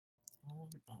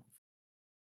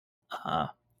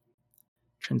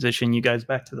transition you guys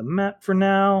back to the map for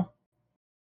now.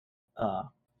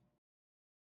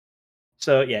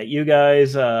 So yeah, you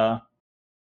guys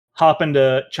hop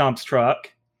into Chomp's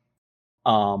truck.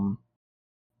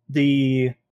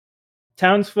 The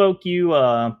townsfolk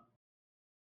you've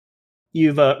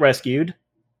rescued,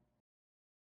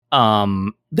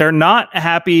 they're not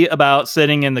happy about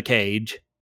sitting in the cage.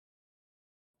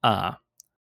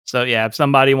 So yeah, if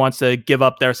somebody wants to give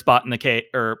up their spot in the cage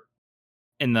or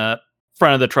in the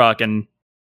front of the truck and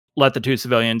let the 2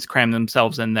 civilians cram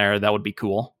themselves in there, that would be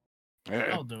cool.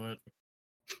 I'll do it.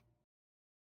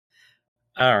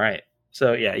 All right.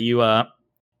 So yeah, you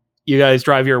guys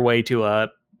drive your way to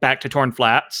back to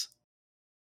Tornflats.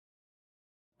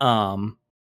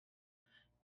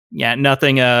 Yeah,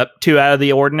 nothing too out of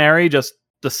the ordinary, just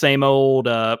the same old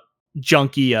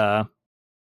junky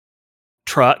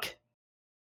truck.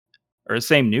 Or the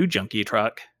same new junky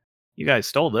truck. You guys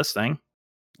stole this thing.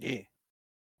 Yeah.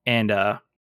 And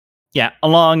yeah,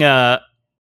 along the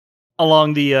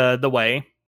way,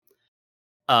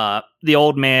 the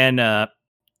old man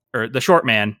or the short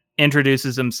man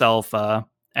introduces himself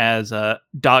as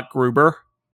Doc Gruber.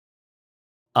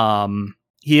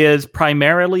 He is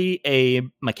primarily a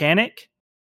mechanic,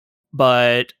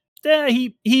 but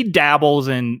he dabbles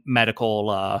in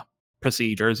medical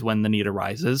procedures when the need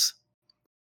arises.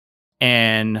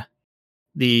 And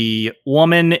the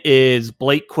woman is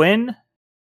Blake Quinn,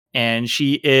 and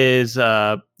she is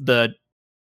the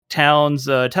town's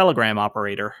telegram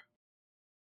operator.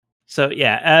 So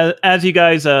yeah, as you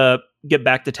guys get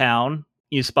back to town,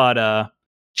 you spot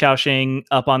Chao Xing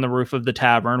up on the roof of the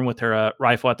tavern with her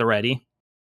rifle at the ready.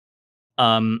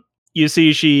 You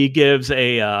see she gives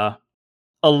a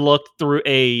look through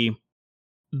a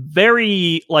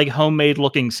very like homemade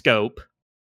looking scope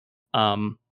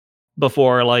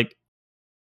before like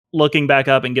looking back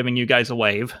up and giving you guys a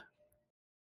wave.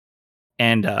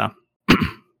 And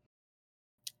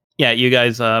yeah, you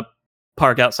guys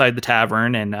park outside the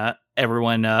tavern and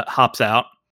everyone hops out.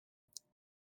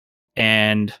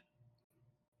 And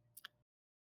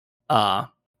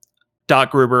Doc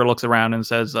Gruber looks around and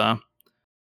says, "Oh,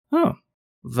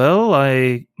 well,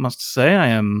 I must say I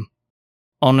am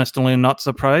honestly not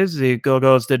surprised the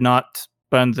Go-Go's did not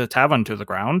burn the tavern to the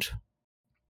ground."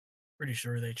 Pretty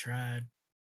sure they tried.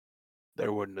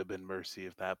 There wouldn't have been mercy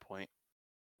at that point.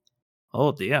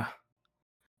 Oh dear.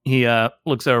 He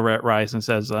looks over at Rice and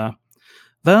says,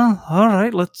 "Well, all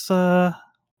right, let's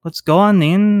go on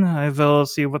in. I will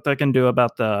see what I can do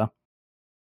about the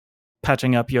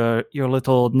patching up your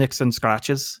little nicks and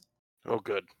scratches." Oh,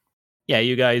 good. Yeah,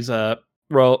 you guys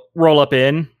roll up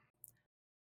in.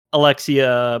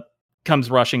 Alexia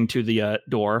comes rushing to the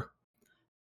door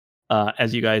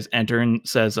as you guys enter and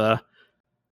says, "Oh,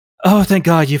 thank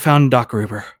God you found Doc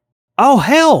Gruber. Oh,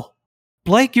 hell!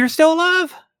 Blake, you're still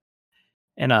alive?"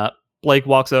 And Blake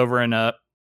walks over and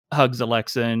hugs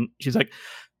Alexa, and she's like,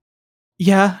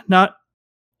 "Yeah, not...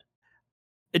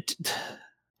 It,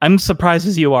 I'm surprised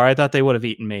as you are. I thought they would have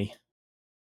eaten me.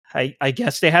 I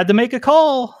guess they had to make a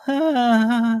call."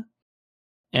 And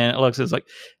Alexa's like,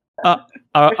 all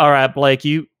right, Blake,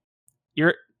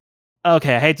 you're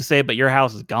okay. I hate to say it, but your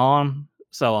house is gone.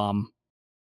 So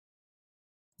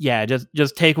yeah,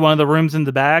 just take one of the rooms in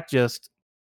the back. Just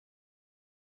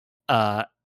get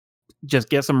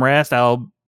some rest.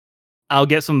 I'll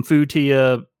get some food to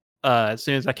you as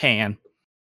soon as I can.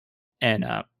 And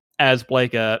as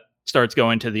Blake starts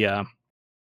going to the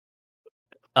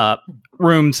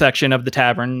room section of the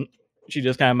tavern, she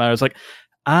just kind of mutters like,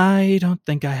 "I don't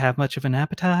think I have much of an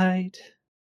appetite."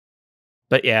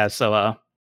 But yeah, so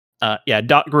yeah,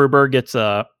 Doc Gruber gets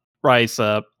Rice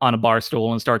on a bar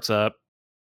stool and starts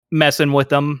messing with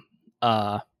them.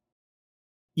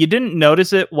 You didn't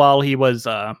notice it while he was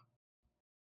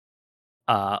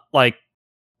like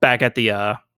back at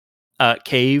the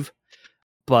cave,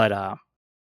 but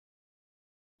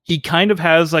he kind of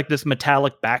has like this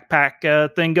metallic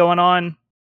backpack thing going on,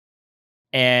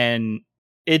 and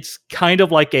it's kind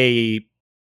of like a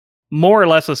more or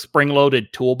less a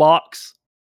spring-loaded toolbox.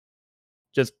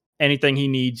 Just anything he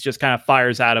needs just kind of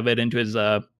fires out of it into his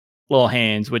little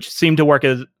hands, which seem to work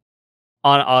as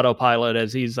on autopilot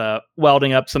as he's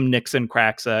welding up some nicks and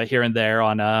cracks here and there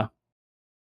on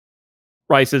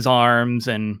Rice's arms,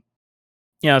 and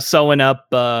sewing up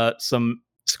some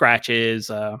scratches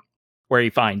where he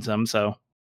finds them. So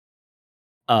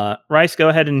Rice, go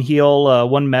ahead and heal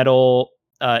one metal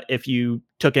if you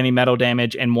took any metal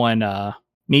damage, and one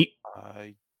meat.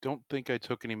 I don't think I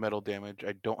took any metal damage.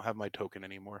 I don't have my token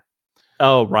anymore.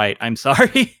 Oh, right. I'm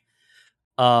sorry.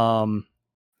 And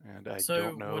I So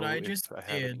don't know what I if just I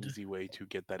have an did- easy way to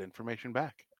get that information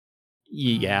back.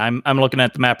 Yeah, I'm looking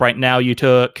at the map right now. You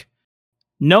took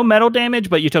no metal damage,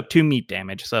 but you took 2 meat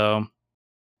damage, so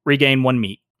regain 1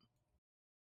 meat.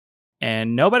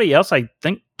 And nobody else, I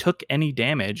think, took any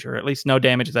damage, or at least no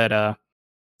damage that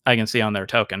I can see on their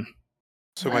token.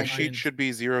 So my sheet should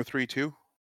be 032.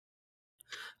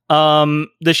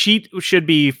 The sheet should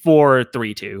be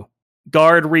 432.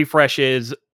 Guard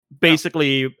refreshes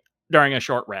basically during a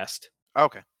short rest.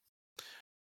 Okay.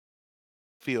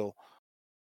 Feel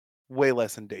way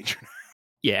less in danger.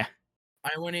 Yeah.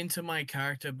 I went into my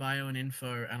character bio and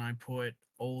info, and I put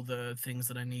all the things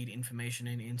that I need information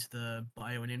into the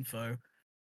bio and info.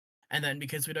 And then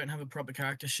because we don't have a proper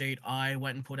character sheet, I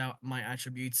went and put out my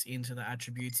attributes into the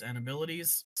attributes and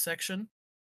abilities section.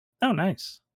 Oh,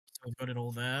 nice. So I've got it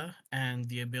all there. And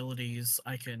the abilities,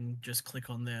 I can just click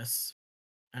on this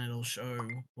and it'll show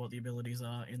what the abilities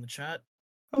are in the chat.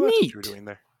 Oh, that's what Neat. you were doing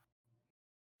there.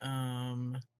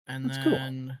 And That's cool.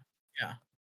 then yeah.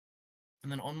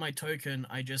 And then on my token,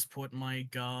 I just put my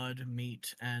guard,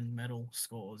 meat, and metal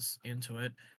scores into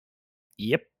it.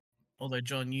 Yep. Although,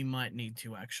 John, you might need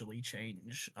to actually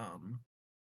change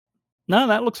No,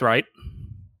 that looks right.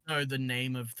 the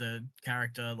name of the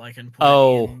character, like, and put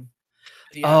Oh. it in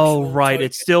the Oh, actual right. token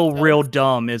It's still itself. real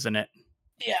dumb, isn't it?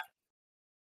 Yeah.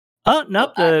 Oh,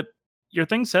 nope. Well, Your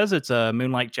thing says it's a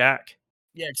Moonlight Jack.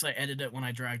 Yeah, because I edited it when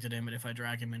I dragged it in, but if I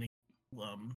drag him in,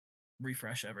 it'll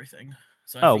refresh everything.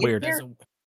 So I Oh, think weird. there's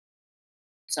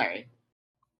Sorry.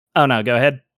 Oh, no. Go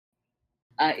ahead.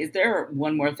 Is there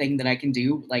one more thing that I can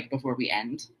do, like, before we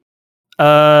end?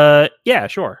 Yeah,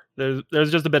 sure.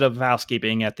 There's just a bit of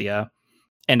housekeeping at the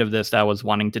end of this that I was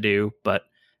wanting to do, but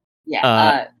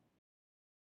Yeah.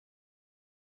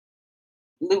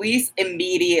 Luis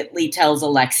immediately tells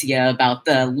Alexia about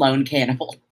the lone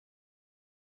cannibal.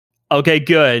 okay,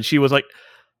 good. She was like,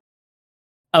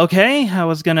 okay, I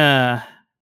was gonna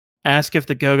ask if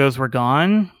the Go-Go's were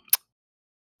gone.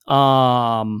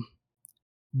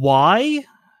 Why?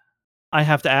 I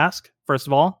have to ask, first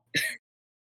of all.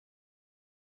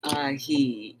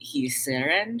 He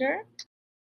surrendered.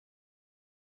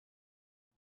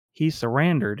 He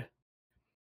surrendered.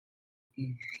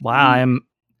 Wow,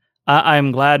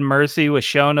 I'm glad mercy was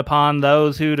shown upon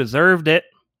those who deserved it.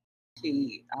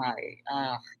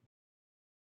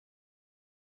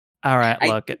 All right,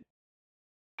 look.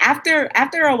 After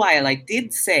a while, I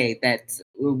did say that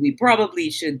we probably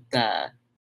should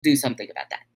do something about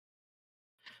that.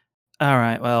 All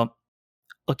right, well,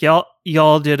 look,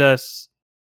 y'all did us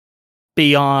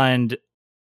beyond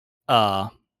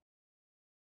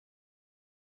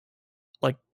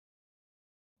like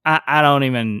I don't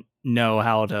even know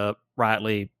how to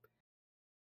rightly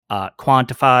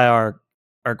quantify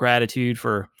our gratitude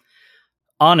for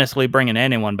honestly bringing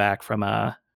anyone back from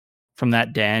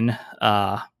that den.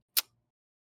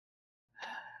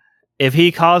 If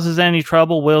he causes any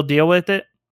trouble, we'll deal with it.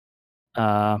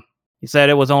 He said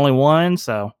it was only one,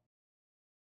 so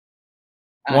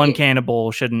one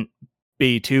cannibal shouldn't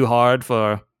be too hard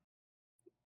for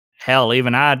hell,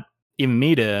 even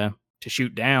me to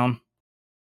shoot down.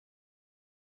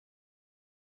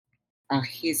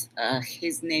 His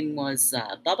name was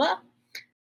Bubba,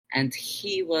 and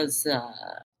he was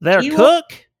Their he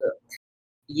cook?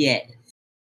 yes.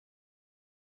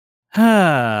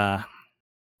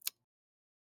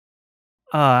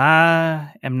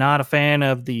 I am not a fan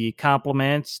of the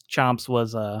compliments Chomps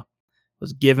was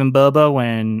giving Bubba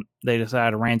when they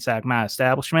decided to ransack my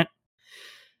establishment.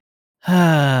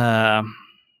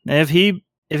 If he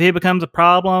becomes a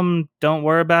problem, don't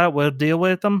worry about it. We'll deal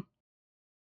with him.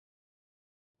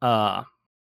 But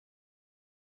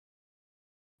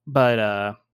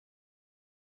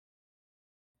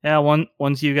yeah,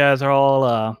 once you guys are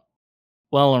all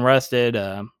well and rested,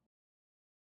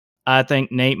 I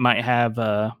think Nate might have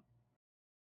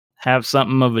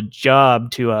something of a job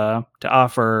to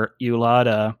offer you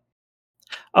lot.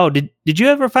 Oh, did you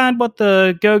ever find what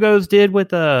the Go-Go's did with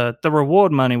the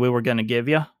reward money we were gonna give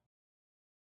you?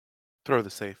 Throw the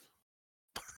safe.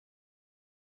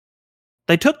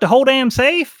 They took the whole damn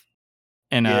safe.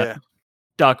 And Yeah.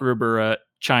 Doc Ruber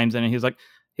chimes in and he's like,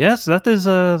 "Yes, that is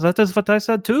what I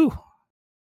said too."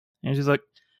 And she's like,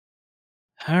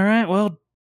 "All right, well,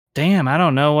 damn, I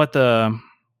don't know what the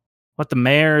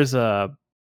mayor's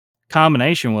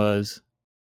combination was.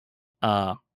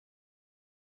 Doc,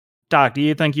 do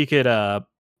you think you could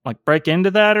like break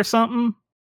into that or something?"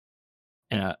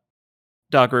 And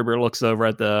Doc Ruber looks over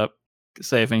at the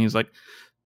safe and he's like,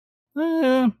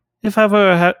 "If I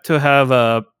ever had to have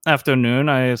a afternoon,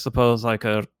 I suppose I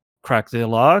could crack the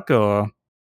lock or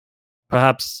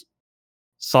perhaps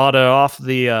solder off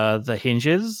the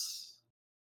hinges.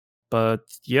 But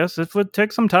yes, it would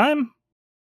take some time."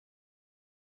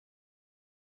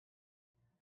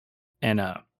 And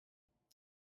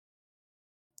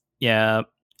yeah,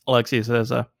 Alexi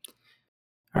says, "All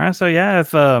right, so yeah,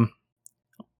 if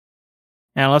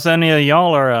unless any of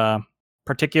y'all are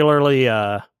particularly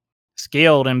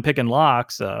skilled in picking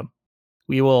locks,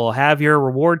 we will have your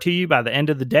reward to you by the end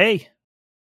of the day."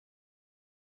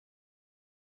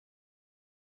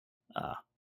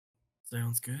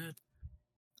 Sounds good.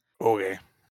 Okay.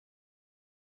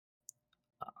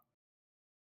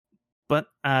 But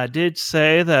I did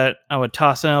say that I would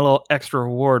toss in a little extra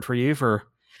reward for you for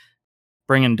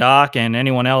bringing Doc and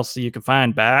anyone else that you could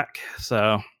find back.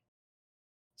 So,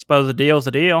 suppose the deal's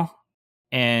a deal.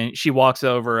 And she walks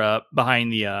over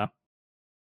behind the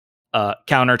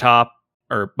countertop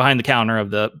or behind the counter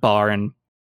of the bar and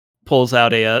pulls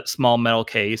out a small metal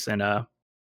case and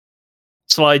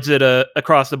slides it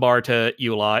across the bar to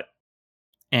you lot.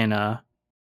 And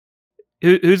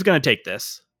who's going to take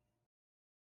this?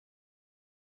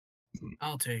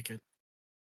 I'll take it.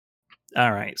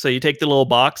 All right. So you take the little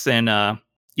box and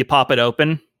you pop it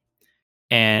open,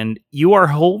 and you are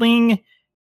holding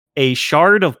a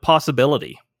shard of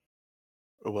possibility.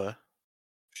 What?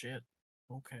 Shit.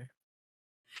 Okay.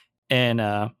 And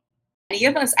Any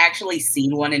of us actually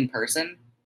seen one in person?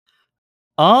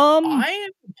 I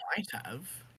might have.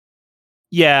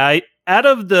 Yeah, out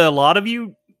of the lot of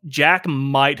you, Jack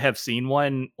might have seen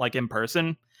one like in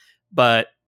person, but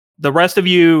the rest of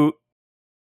you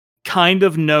kind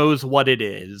of knows what it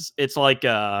is. It's like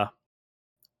it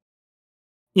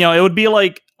would be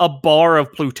like a bar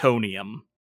of plutonium.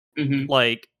 Mm-hmm.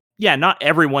 Like, yeah, not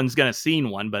everyone's gonna seen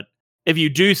one, but if you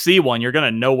do see one, you're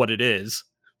gonna know what it is.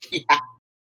 Yeah.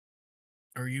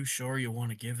 Are you sure you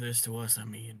want to give this to us? I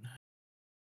mean,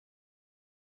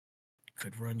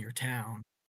 could run your town.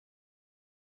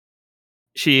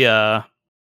 She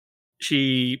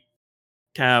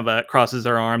kind of crosses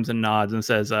her arms and nods and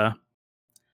says,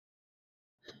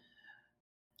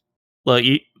 "Look,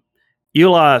 you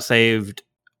lot saved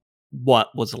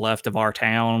what was left of our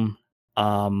town.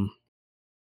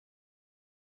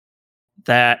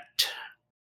 That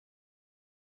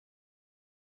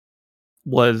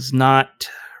was not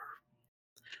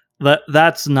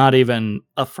that's not even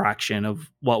a fraction of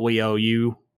what we owe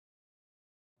you.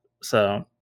 So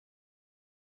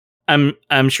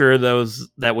I'm sure those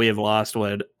that we have lost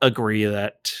would agree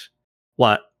that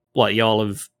what y'all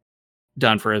have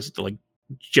done for us, like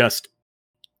just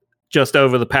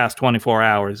over the past 24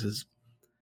 hours, is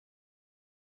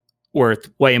worth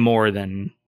way more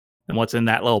than what's in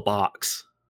that little box."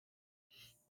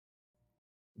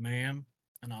 ma'am,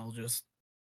 and I'll just.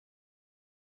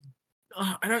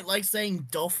 I don't like saying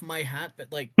doff my hat,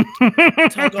 but like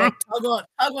tug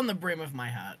on the brim of my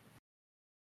hat.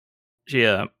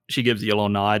 She gives you a little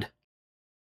nod,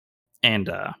 and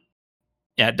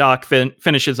yeah, Doc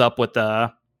finishes up with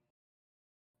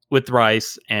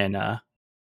rice and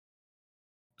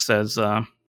says,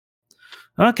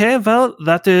 "Okay, well,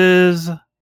 that is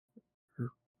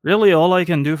really all I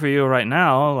can do for you right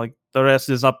now. Like the rest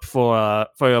is up for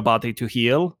your body to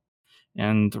heal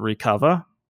and recover.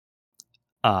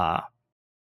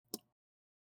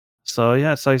 So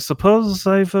yes, I suppose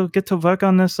I will get to work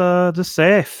on this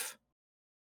safe."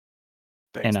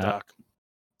 Thanks, And Doc.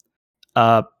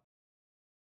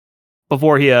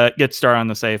 before he gets started on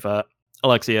the safe,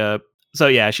 Alexia. So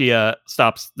yeah, she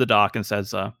stops the doc and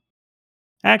says,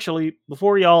 "Actually,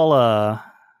 before y'all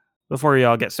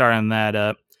get started on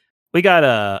that, we got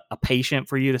a patient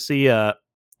for you to see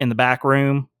in the back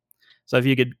room. So if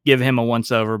you could give him a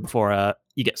once over before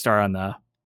you get started on the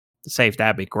safe,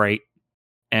 that'd be great."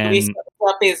 And he And steps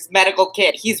up his medical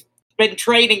kit. He's been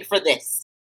training for this.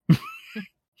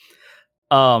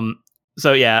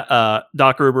 so yeah,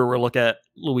 Doc Ruber will look at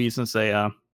Louise and say,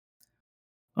 "All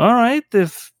right,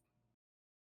 if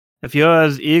you're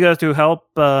as eager to help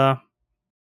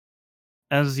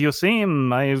as you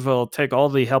seem, I will take all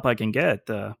the help I can get.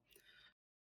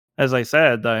 As I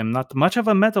said, I'm not much of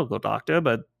a medical doctor,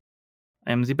 but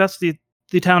I am the best the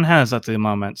town has at the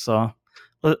moment. So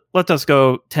let us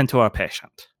go tend to our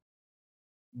patient."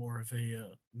 More of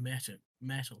a medical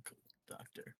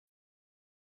doctor.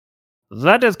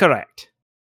 That is correct.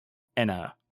 And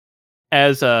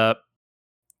as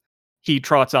he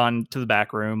trots on to the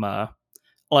back room,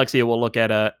 Alexia will look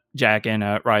at Jack and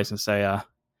Rice and say,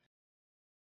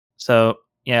 "So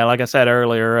yeah, like I said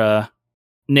earlier,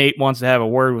 Nate wants to have a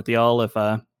word with y'all if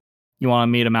you want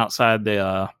to meet him outside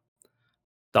the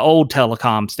old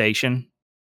telecom station."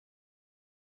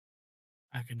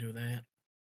 I can do that.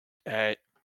 Hey,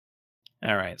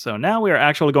 All right, so now we are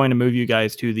actually going to move you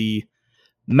guys to the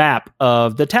map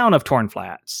of the town of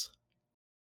Tornflats.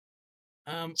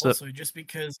 So- Also, just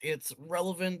because it's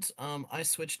relevant, I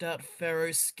switched out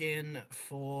Pharaoh skin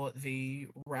for the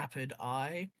Rapid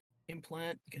Eye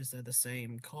implant because they're the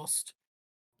same cost,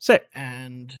 Sick.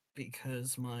 and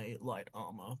because my light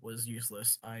armor was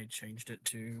useless, I changed it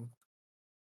to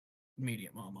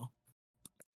medium armor.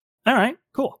 All right,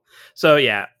 cool. So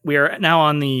yeah, we are now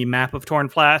on the map of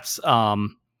Tornflats.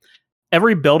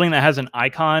 Every building that has an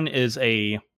icon is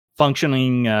a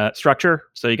functioning structure.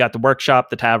 So you got the workshop,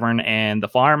 the tavern, and the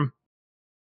farm.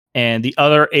 And the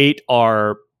other 8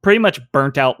 are pretty much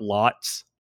burnt out lots.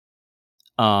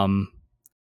 So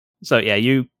yeah,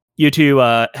 you two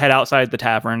head outside the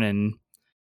tavern, and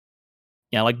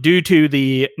yeah, like due to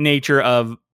the nature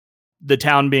of the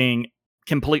town being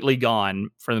completely gone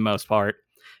for the most part,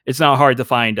 it's not hard to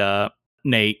find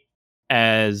Nate,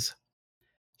 as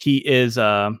he is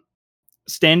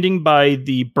standing by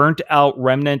the burnt out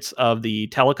remnants of the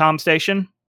telecom station.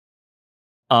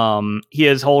 He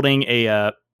is holding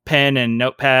a pen and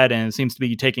notepad and seems to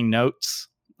be taking notes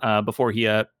before he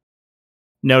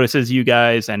notices you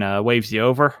guys and waves you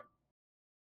over.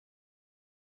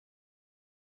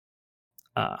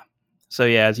 So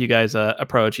yeah, as you guys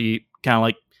approach, he kind of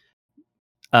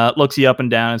like looks you up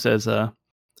and down and says,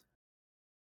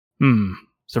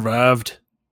 survived?"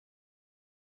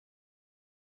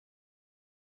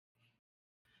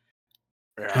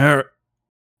 yeah.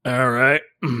 All right.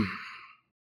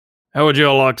 How would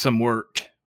y'all like some work?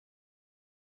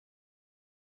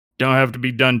 Don't have to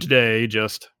be done today,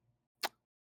 just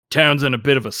town's in a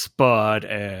bit of a spot,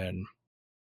 and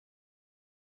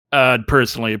I'd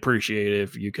personally appreciate it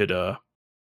if you could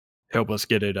help us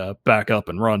get it back up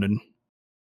and running.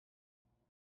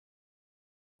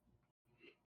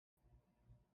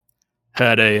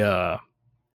 Had a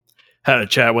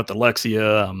chat with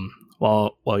Alexia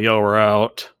while y'all were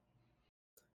out.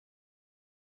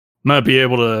 Might be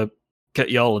able to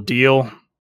cut y'all a deal.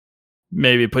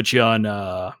 Maybe put you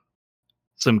on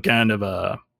some kind of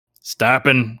a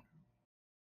stipend.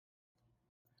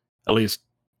 At least,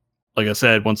 like I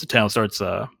said, once the town starts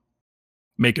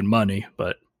making money.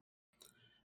 But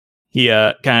he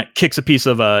kind of kicks a piece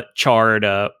of charred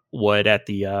wood at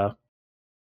the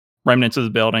remnants of the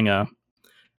building.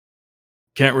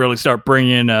 Can't really start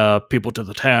bringing people to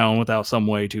the town without some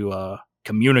way to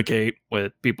communicate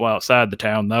with people outside the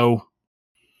town, though.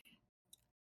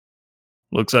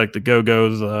 Looks like the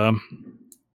Go-Go's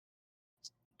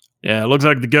looks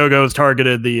like the Go-Go's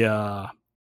targeted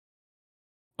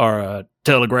our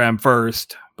telegram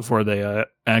first before they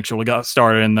actually got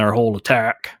started in their whole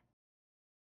attack.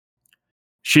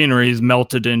 machinery's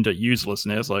melted into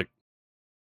uselessness. Like,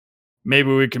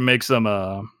 maybe we can make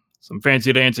some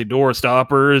fancy dancy door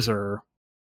stoppers, or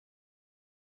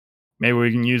maybe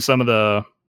we can use some of the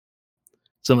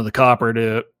copper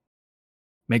to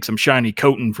make some shiny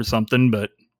coating for something.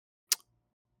 But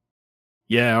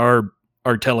yeah, our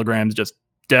telegram's just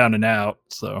down and out.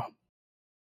 So,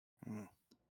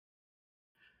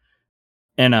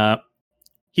 and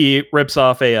he rips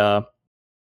off the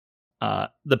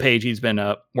page he's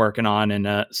been working on,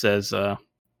 and says,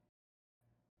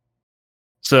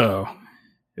 "So,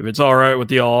 if it's all right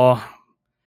with y'all,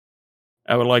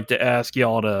 I would like to ask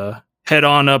y'all to head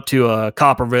on up to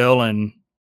Copperville and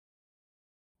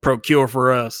procure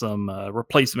for us some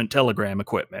replacement telegram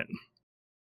equipment."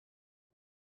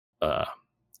 I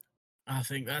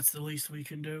think that's the least we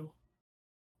can do.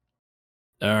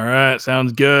 All right,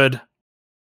 sounds good.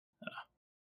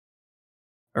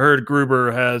 I heard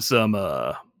Gruber has some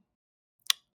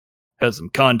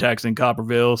contacts in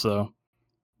Copperville, so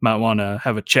might want to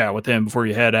have a chat with him before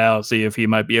you head out, see if he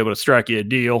might be able to strike you a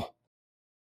deal.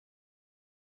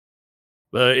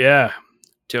 But yeah,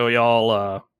 till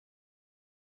y'all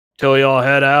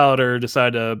head out or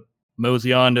decide to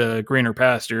mosey on to greener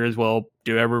pastures, we'll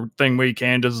do everything we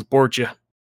can to support you.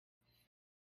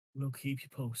 We'll keep you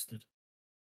posted.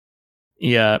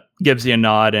 He gives you a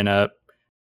nod and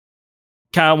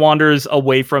kind of wanders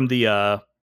away from the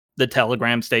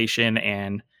telegram station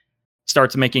and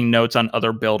starts making notes on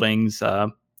other buildings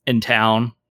in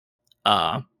town.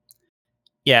 Looking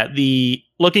at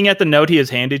the note he has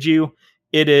handed you,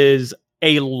 it is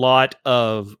a lot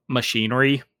of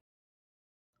machinery.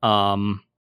 This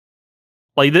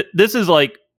is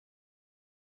like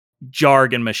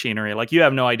jargon machinery. Like, you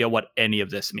have no idea what any of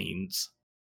this means.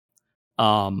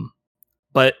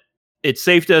 But it's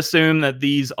safe to assume that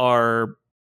these are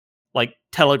like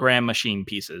telegram machine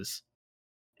pieces.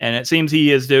 And it seems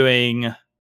he is doing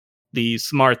the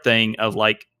smart thing of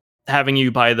like having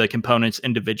you buy the components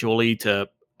individually to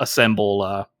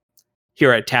assemble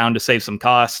here at town to save some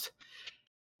cost,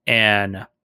 and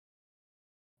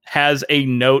has a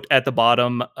note at the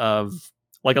bottom of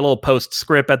like a little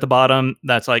postscript at the bottom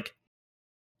that's like,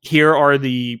 here are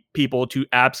the people to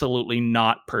absolutely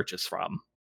not purchase from.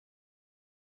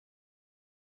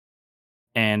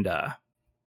 And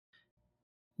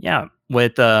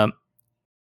with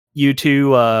you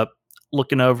two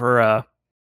looking over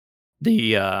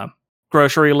the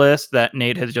grocery list that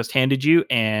Nate has just handed you,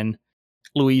 and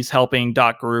Louise helping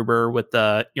Doc Gruber with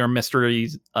your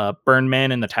mysteries burn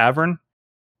man in the tavern,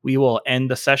 we will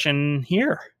end the session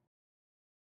here.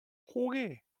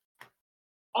 Okay.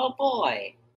 Oh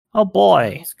boy. Oh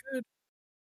boy. That's good.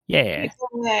 Yeah. We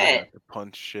did I it. got to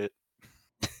punch shit.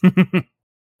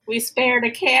 We spared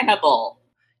a cannibal.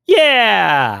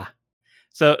 Yeah.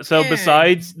 So Yay.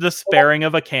 besides the sparing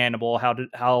of a cannibal,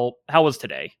 how was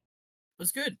today? It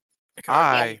was good.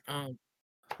 I Um,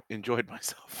 enjoyed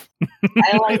myself. I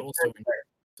I like also Gruber.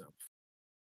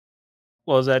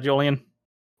 What was that, Julian?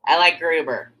 I like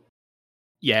Gruber.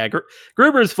 Yeah,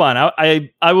 Gruber's fun.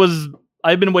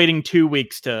 I've been waiting 2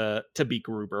 weeks to beat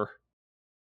Gruber.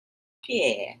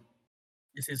 Yeah.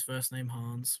 is his first name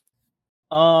Hans?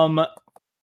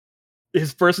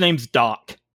 His first name's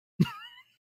Doc.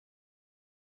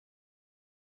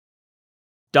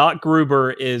 Doc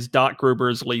Gruber is Doc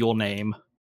Gruber's legal name.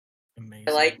 Amazing.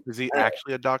 I like Is he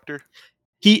actually a doctor?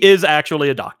 He is actually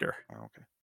a doctor. Oh, okay.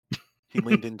 He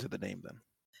leaned into the name then.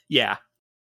 Yeah.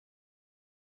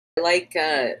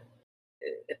 the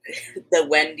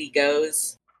Wendy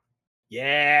goes.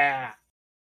 Yeah.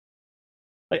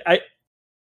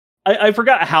 I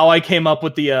forgot how I came up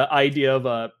with the idea of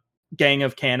a gang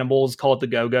of cannibals called the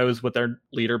Go-Go's with their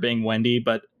leader being Wendy,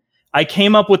 but I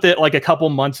came up with it like a couple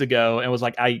months ago and was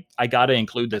like, I got to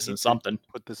include this in something.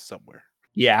 Put this somewhere.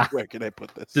 Yeah. Where can I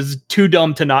put this? This is too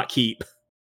dumb to not keep.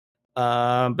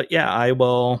 But yeah, I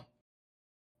will.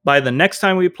 By the next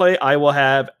time we play, I will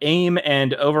have AIM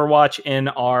and Overwatch in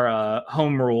our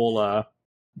home rule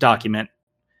document.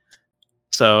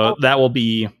 So that will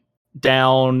be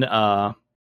down,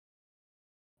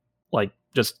 like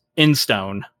just in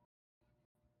stone.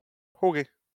 Okay.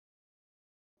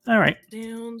 All right.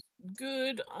 Sounds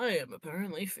good. I am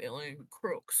apparently feeling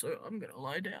crook, so I'm gonna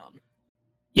lie down.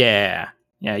 Yeah.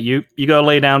 You go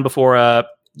lay down before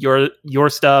your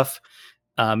stuff.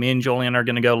 Me and Julian are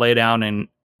gonna go lay down and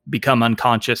become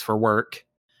unconscious for work.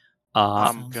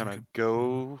 I'm Sounds gonna like a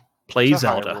go Play to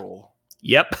Zelda. Hyrule.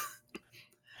 Yep.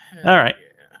 Hell All right.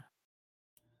 Yeah.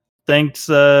 Thanks.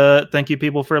 Thank you,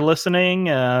 people, for listening.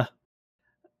 No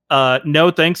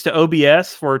thanks to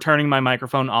OBS for turning my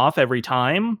microphone off every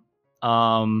time.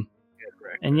 And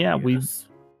yeah, Yes.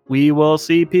 we will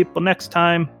see people next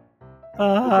time.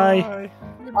 Bye.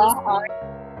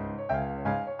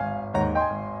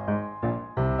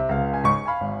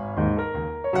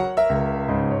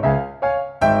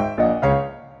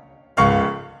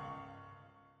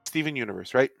 Steven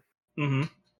Universe, right? Mm-hmm.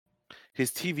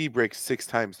 His TV breaks 6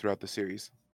 times throughout the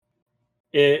series.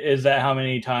 Is that how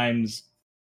many times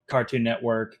Cartoon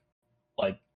Network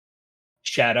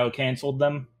shadow canceled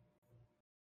them?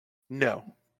 No.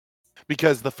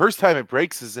 Because the first time it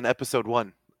breaks is in episode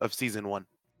 1 of season 1.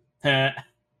 Heh.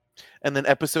 And then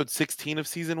episode 16 of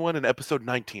season 1 and episode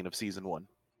 19 of season 1.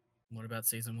 What about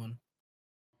season 1?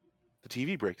 The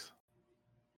TV breaks.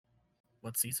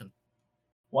 What season?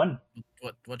 1.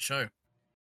 What show?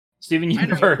 Steven I know.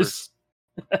 Universe.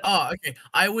 Oh, okay.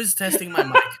 I was testing my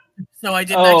mic, so I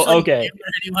didn't Oh, actually okay. hear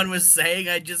what anyone was saying.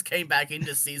 I just came back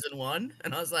into season 1,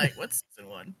 and I was like, "What's season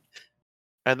 1?"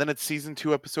 And then it's season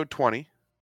 2, episode 20.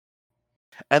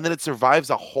 And then it survives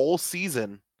a whole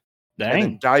season and then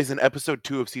Dang. dies in episode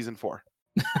 2 of season 4.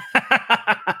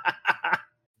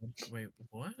 Wait,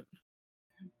 what?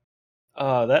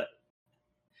 That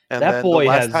And That then boy the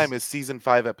last has- time is season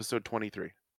 5, episode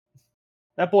 23.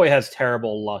 boy has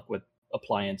terrible luck with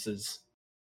appliances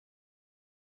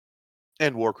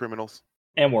And War Criminals.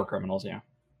 and war criminals. Yeah.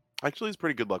 Actually, it's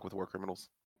pretty good luck with War Criminals.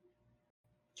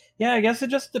 Yeah, I guess it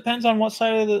just depends on what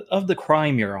side of the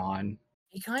crime you're on.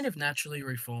 He kind of naturally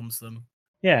reforms them.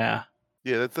 Yeah.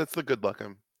 Yeah, that's the good luck.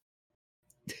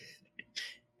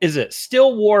 Is it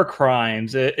still war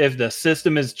crimes if the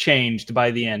system is changed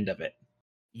by the end of it?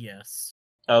 Yes.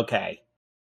 Okay.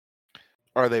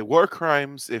 Are they war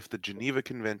crimes if the Geneva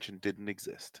Convention didn't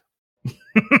exist?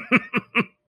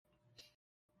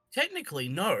 Technically,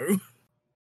 no.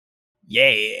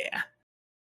 Yeah.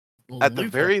 At the Loophole.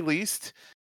 very least,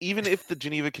 even if the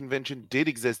Geneva Convention did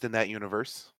exist in that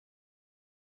universe,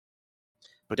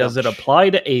 but Does it don't apply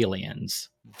to aliens?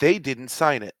 They didn't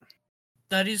sign it.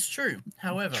 That is true.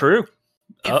 However, True.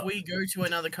 if we go to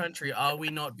another country, are we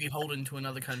not beholden to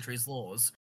another country's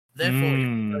laws? Therefore, if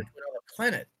we go to another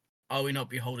planet, are we not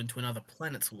beholden to another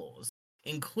planet's laws,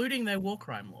 including their war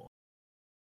crime law?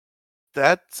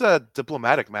 That's a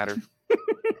diplomatic matter,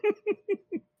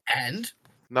 And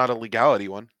not a legality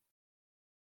one.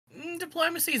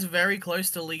 diplomacy is very close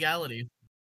to legality.